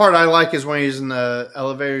only part I like is when he's in the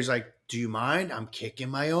elevator. He's like, "Do you mind? I'm kicking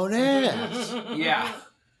my own ass." Yeah.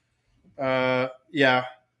 Yeah.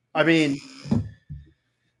 I mean,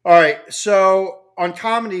 all right. So on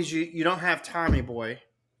comedies, you don't have Tommy Boy.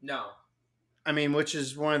 No. I mean, which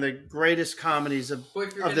is one of the greatest comedies of But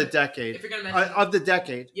if you're the gonna, decade. if you're gonna mention, Of the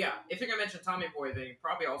decade. yeah, if you're gonna mention Tommy Boy, then you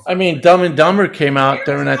probably also. I mean, Dumb and Dumber came out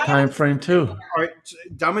during that time frame too. All right,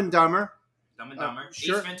 Dumb and Dumber. Dumb and Dumber,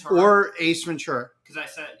 Sure. Ace Ventura, Or Ace Ventura. because I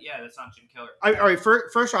said, yeah, that's not Jim Carrey. All right,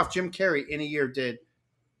 first off, Jim Carrey in a year did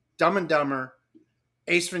Dumb and Dumber,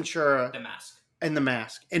 Ace Ventura, The Mask. and The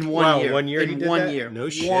Mask in one Wow, year. 1 year he In did 1 that? year. No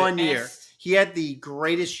shit. 1 year. Best. He had the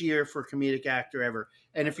greatest year for comedic actor ever.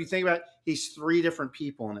 And if you think about it, he's 3 different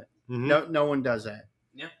people in it. Mhm. No one does that.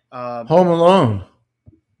 Yeah. Home Alone.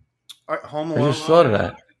 All right, Home I Alone. just thought of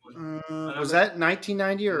that. Was that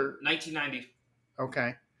 1990 or 1990.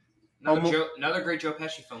 okay? Another great Joe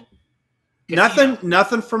Pesci film. Casino.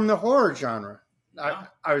 Nothing from the horror genre. No.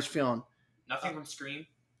 I was feeling. Nothing from Scream.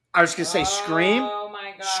 I was gonna say Scream. Oh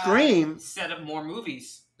my god. Scream Set up more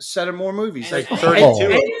movies. set of more movies. And- Like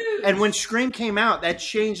 32. And when Scream came out, that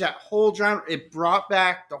changed that whole genre. It brought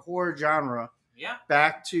back the horror genre Yeah.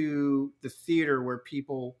 back to the theater where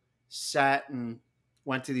people sat and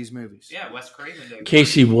went to these movies. Yeah, Wes Craven did.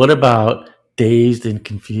 Casey, what about Dazed and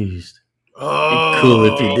Confused? Oh, Cool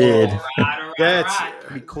if he did. All right. That's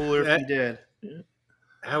It'd be cooler if you did.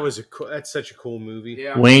 that's such a cool movie.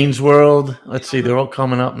 Yeah. Wayne's World. Let's see, they're all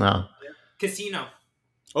coming up now. Casino.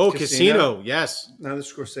 Oh, Casino? Casino, yes. Another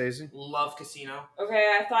Scorsese. Love Casino.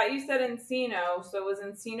 Okay, I thought you said Encino. So was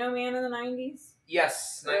Encino Man in the 90s?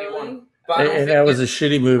 Yes, 91. Really? But I don't And think that was a it's,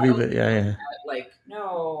 shitty movie, but yeah. like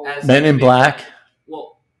No. as Men in Black.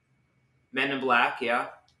 Well, Men in Black, yeah.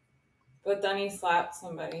 But then he slapped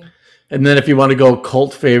somebody. And then if you want to go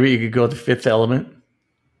cult favorite, you could go to Fifth Element.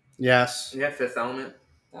 Yes. Yeah, Fifth Element.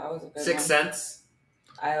 That was a good Sixth one. Sense.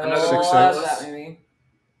 I Another Sixth love Sense. that movie.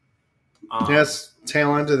 Yes,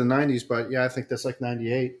 tail end of the 90s, but yeah, I think that's like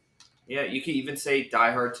 98. Yeah, you could even say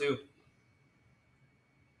Die Hard too.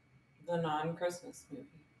 The non-Christmas movie.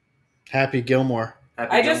 Happy Gilmore.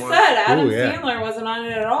 Happy I just Gilmore. said Adam Ooh, yeah. Sandler wasn't on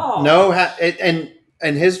it at all. No,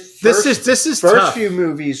 and his This first, is first tough. few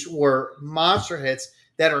movies were monster hits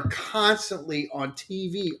that are constantly on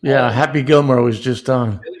TV. Yeah, Happy Gilmore was just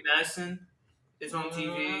on. Billy Madison is on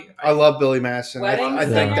TV. I love Billy Madison. Wedding I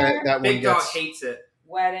think Singer? that one Big Dog gets. hates it.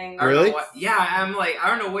 Wedding. I don't Really? know what- yeah, I'm like, I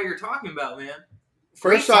don't know what you're talking about, man.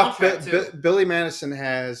 First Great off, soundtrack, too. Billy Madison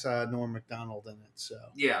has Norm Macdonald in it, so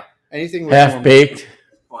Yeah, anything with Half Norm- Baked,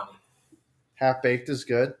 funny. Half Baked is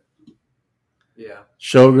good. Yeah.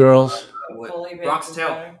 Showgirls. Fully Baked Bronx is Tale.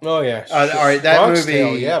 better. Oh yeah. All right, that Bronx movie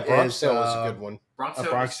Tale, yeah, Bronx is, Tale was a good one. Bronx A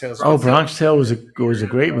Tale. Bronx Tale's- Oh, Bronx Tale was a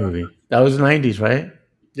great movie. That was the 90s, right?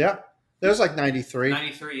 Yeah, that was like 93.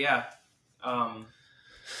 93, yeah.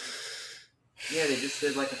 Yeah, they just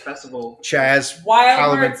did like a festival. Chaz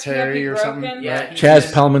Wild Hearts Can't Parliamentary Be or Broken. something. Yeah, right? he Chaz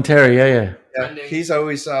did- Palminteri, yeah. Yeah, Trending. he's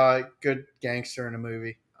always a good gangster in a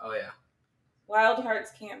movie. Oh yeah. Wild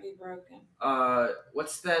Hearts Can't Be Broken.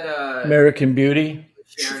 What's that? American Beauty.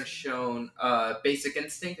 Sharon Stone. Basic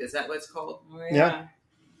Instinct. Is that what it's called? Oh, Yeah.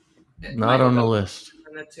 Not on the list.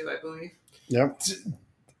 On that too, I believe. Yep.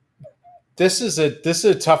 This is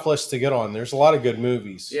a tough list to get on. There's a lot of good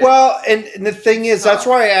movies. Yeah. Well, and the thing is, that's Tough.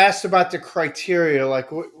 why I asked about the criteria.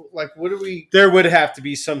 Like what do we? There would have to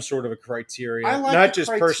be some sort of a criteria, I like not the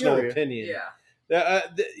just personal criteria. opinion.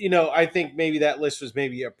 Yeah. I think maybe that list was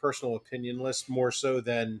maybe a personal opinion list more so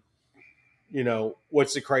than,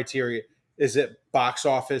 what's the criteria? Is it box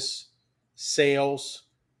office sales?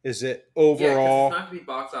 Is it Yeah, 'cause overall? it's not going to be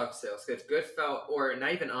box office sales. Because Goodfellas, or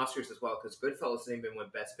not even Oscars as well, because Goodfellas didn't even win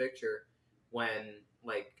Best Picture when,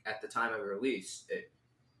 like, at the time of release.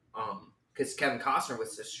 Because Kevin Costner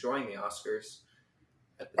was destroying the Oscars.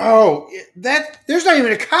 At the time. Oh, there's not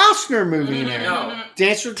even a Costner movie in there. No.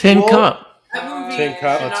 Dance with Tin Wolves. Cup. That movie Tin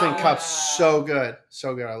Cup. should Oh, not Tin win- Cup's so good,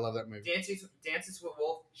 so good. I love that movie. Dances with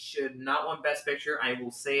Wolves should not win Best Picture. I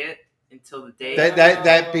will say it until the day.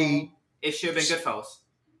 That be It should have been Goodfellas.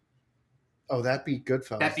 that beat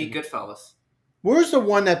Goodfellas. That beat Goodfellas. Where's the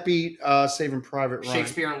one that beat Saving Private Ryan?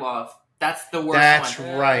 Shakespeare in Love. That's the worst That's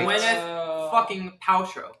one. right. Gwyneth fucking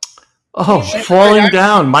Paltrow. Oh, Falling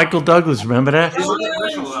Down. Michael Douglas, remember that? She's Romeo like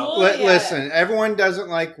and commercial, Juliet. Listen, everyone doesn't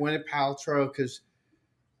like Gwyneth Paltrow because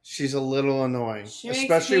she's a little annoying, She makes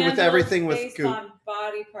especially with candles everything with based Goop. on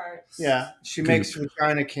body parts. Yeah, she makes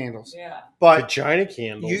vagina candles. Yeah. But Vagina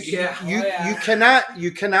candles. you cannot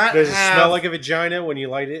Does it have, smell like a vagina when you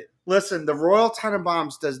light it? Listen, the Royal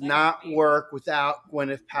Tenenbaums does not work without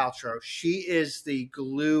Gwyneth Paltrow. She is the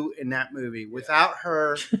glue in that movie. Without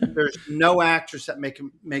her, there's no actress that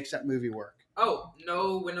makes that movie work. Oh,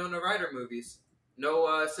 no Winona Ryder movies. No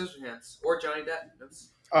Scissorhands or Johnny Depp.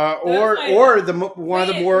 Or one of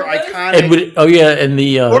the more iconic. Edward. Oh yeah, and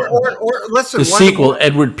the or listen, the sequel,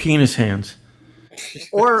 Edward Penis Hands.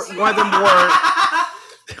 Or one of the more.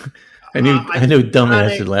 I knew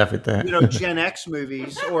dumbass would laugh at that. Gen X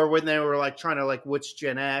movies, or when they were like trying to what's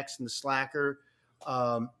Gen X and the slacker,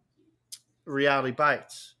 Reality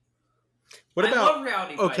Bites. What I about love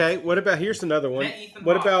Reality Bites. Okay? What about here's another one.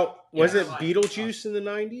 What about was it Beetlejuice in the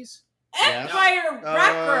 90s? Empire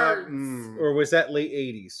Records. Or was that late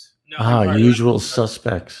 80s? No, Usual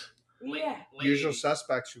Suspects. Yeah. Usual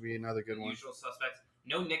Suspects would be another good one. Usual Suspects.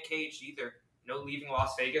 No Nick Cage either. No Leaving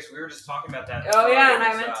Las Vegas. We were just talking about that. Oh yeah, and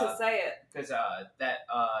I meant to say it because that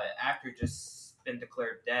actor just been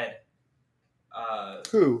declared dead.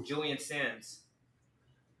 Who? Julian Sands.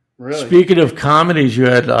 Really? Speaking of comedies, you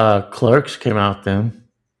had Clerks came out then.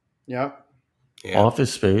 Yep. Yeah.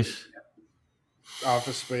 Office Space.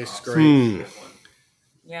 Office Space, great.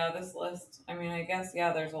 Yeah, this list. I mean, I guess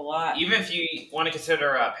there's a lot. Even if you want to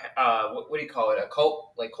consider what do you call it? A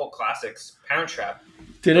cult classics. Parent Trap.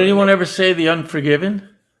 Did anyone ever say The Unforgiven?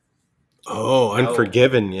 Oh,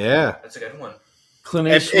 Unforgiven, yeah. That's a good one. Clint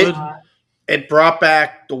Eastwood. It brought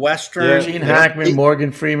back the Western. Gene Hackman,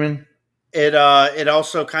 Morgan Freeman. It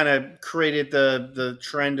also kind of created the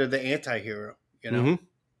trend of the anti-hero.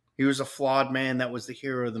 He was a flawed man that was the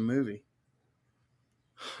hero of the movie.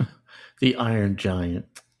 The Iron Giant.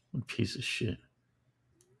 What piece of shit.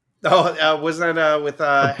 Oh, wasn't that with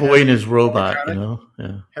A Boy and His Robot, Harry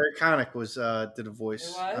Yeah. Harry Connick did a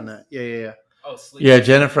voice on that. Yeah. Oh, Sleep. Yeah,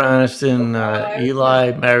 Jennifer Aniston,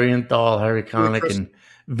 Eli Marienthal, Harry Connick, and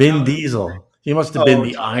Vin Diesel. He must have been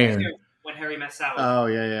the Iron. When Harry met Sally. Oh,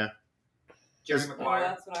 yeah. Jerry Maguire.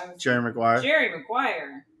 That's what I was Jerry Maguire. Jerry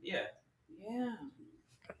Maguire. Yeah. Yeah.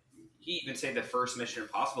 He even saved the first Mission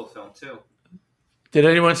Impossible film, too. Did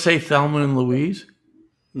anyone say Thelma and Louise?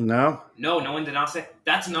 No. No one did not say.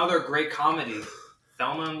 That's another great comedy.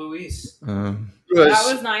 Thelma and Louise. That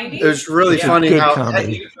was 90s? It was really funny good how.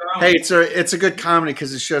 comedy. Hey, it's a good comedy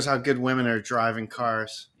because it shows how good women are driving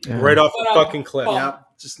cars. Yeah. Right off the fucking cliff. Yeah,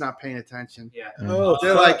 just not paying attention. Yeah. Oh,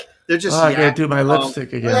 They're just. I gotta do my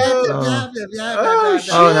lipstick again. Oh,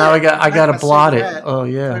 shit. Oh, now I gotta blot it. Oh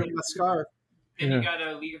yeah. My scarf. And you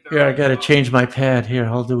gotta leave Here, I gotta change my pad. Here,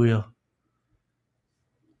 hold the wheel.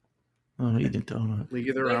 Oh, eat a donut. League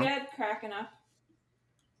of Their Big Own. Ed cracking up.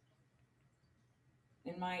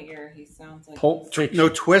 In my ear, he sounds like Pulp Fiction. No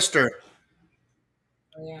Twister.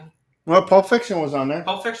 Oh, yeah. Well, Pulp Fiction was on there.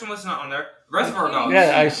 Pulp Fiction was not on there. Reservoir Dogs.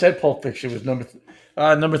 Yeah, I said Pulp Fiction was number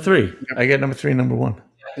 3. Yep. I get number 3, number 1.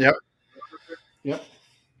 Yep.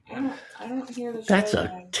 I don't hear the show. That's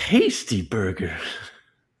a tasty burger.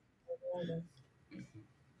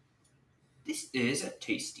 This is a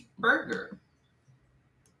tasty burger.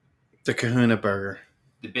 The Kahuna Burger.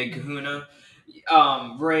 The Big Kahuna.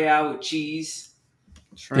 Royale with cheese.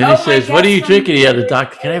 Then he says, "What are you drinking?" Yeah, the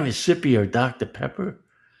doctor. Can I have a sip of your Dr. Pepper?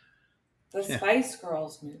 The Spice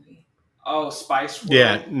Girls movie. Oh, Spice World.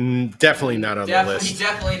 Yeah, definitely not on the list.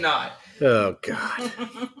 Definitely not. Oh, God.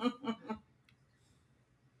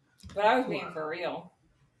 But I was being for real.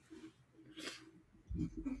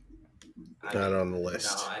 Not on the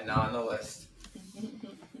list. No, not on the list.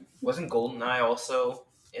 Wasn't GoldenEye also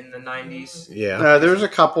in the 90s? Yeah. There was a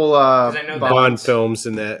couple Bond films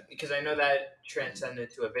in that. Because I know that transcended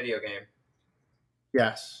to a video game.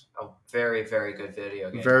 Yes. A very, very good video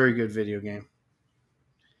game. Very good video game.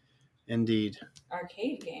 Indeed.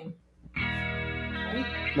 Arcade game.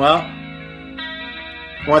 Right? Well,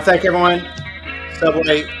 I want to thank everyone.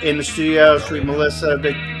 Subway in the studio. Sweet Melissa,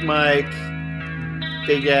 Big Mike,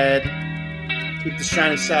 Big Ed. Keep the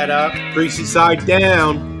shiny side up. Greasy side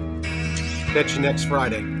down. Catch you next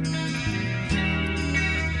Friday.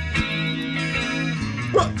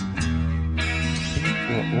 What?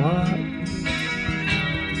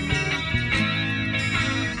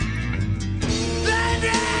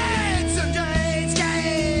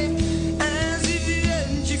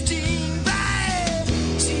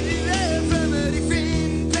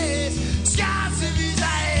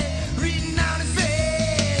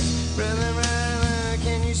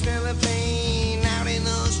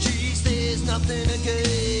 Nothing to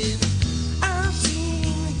get.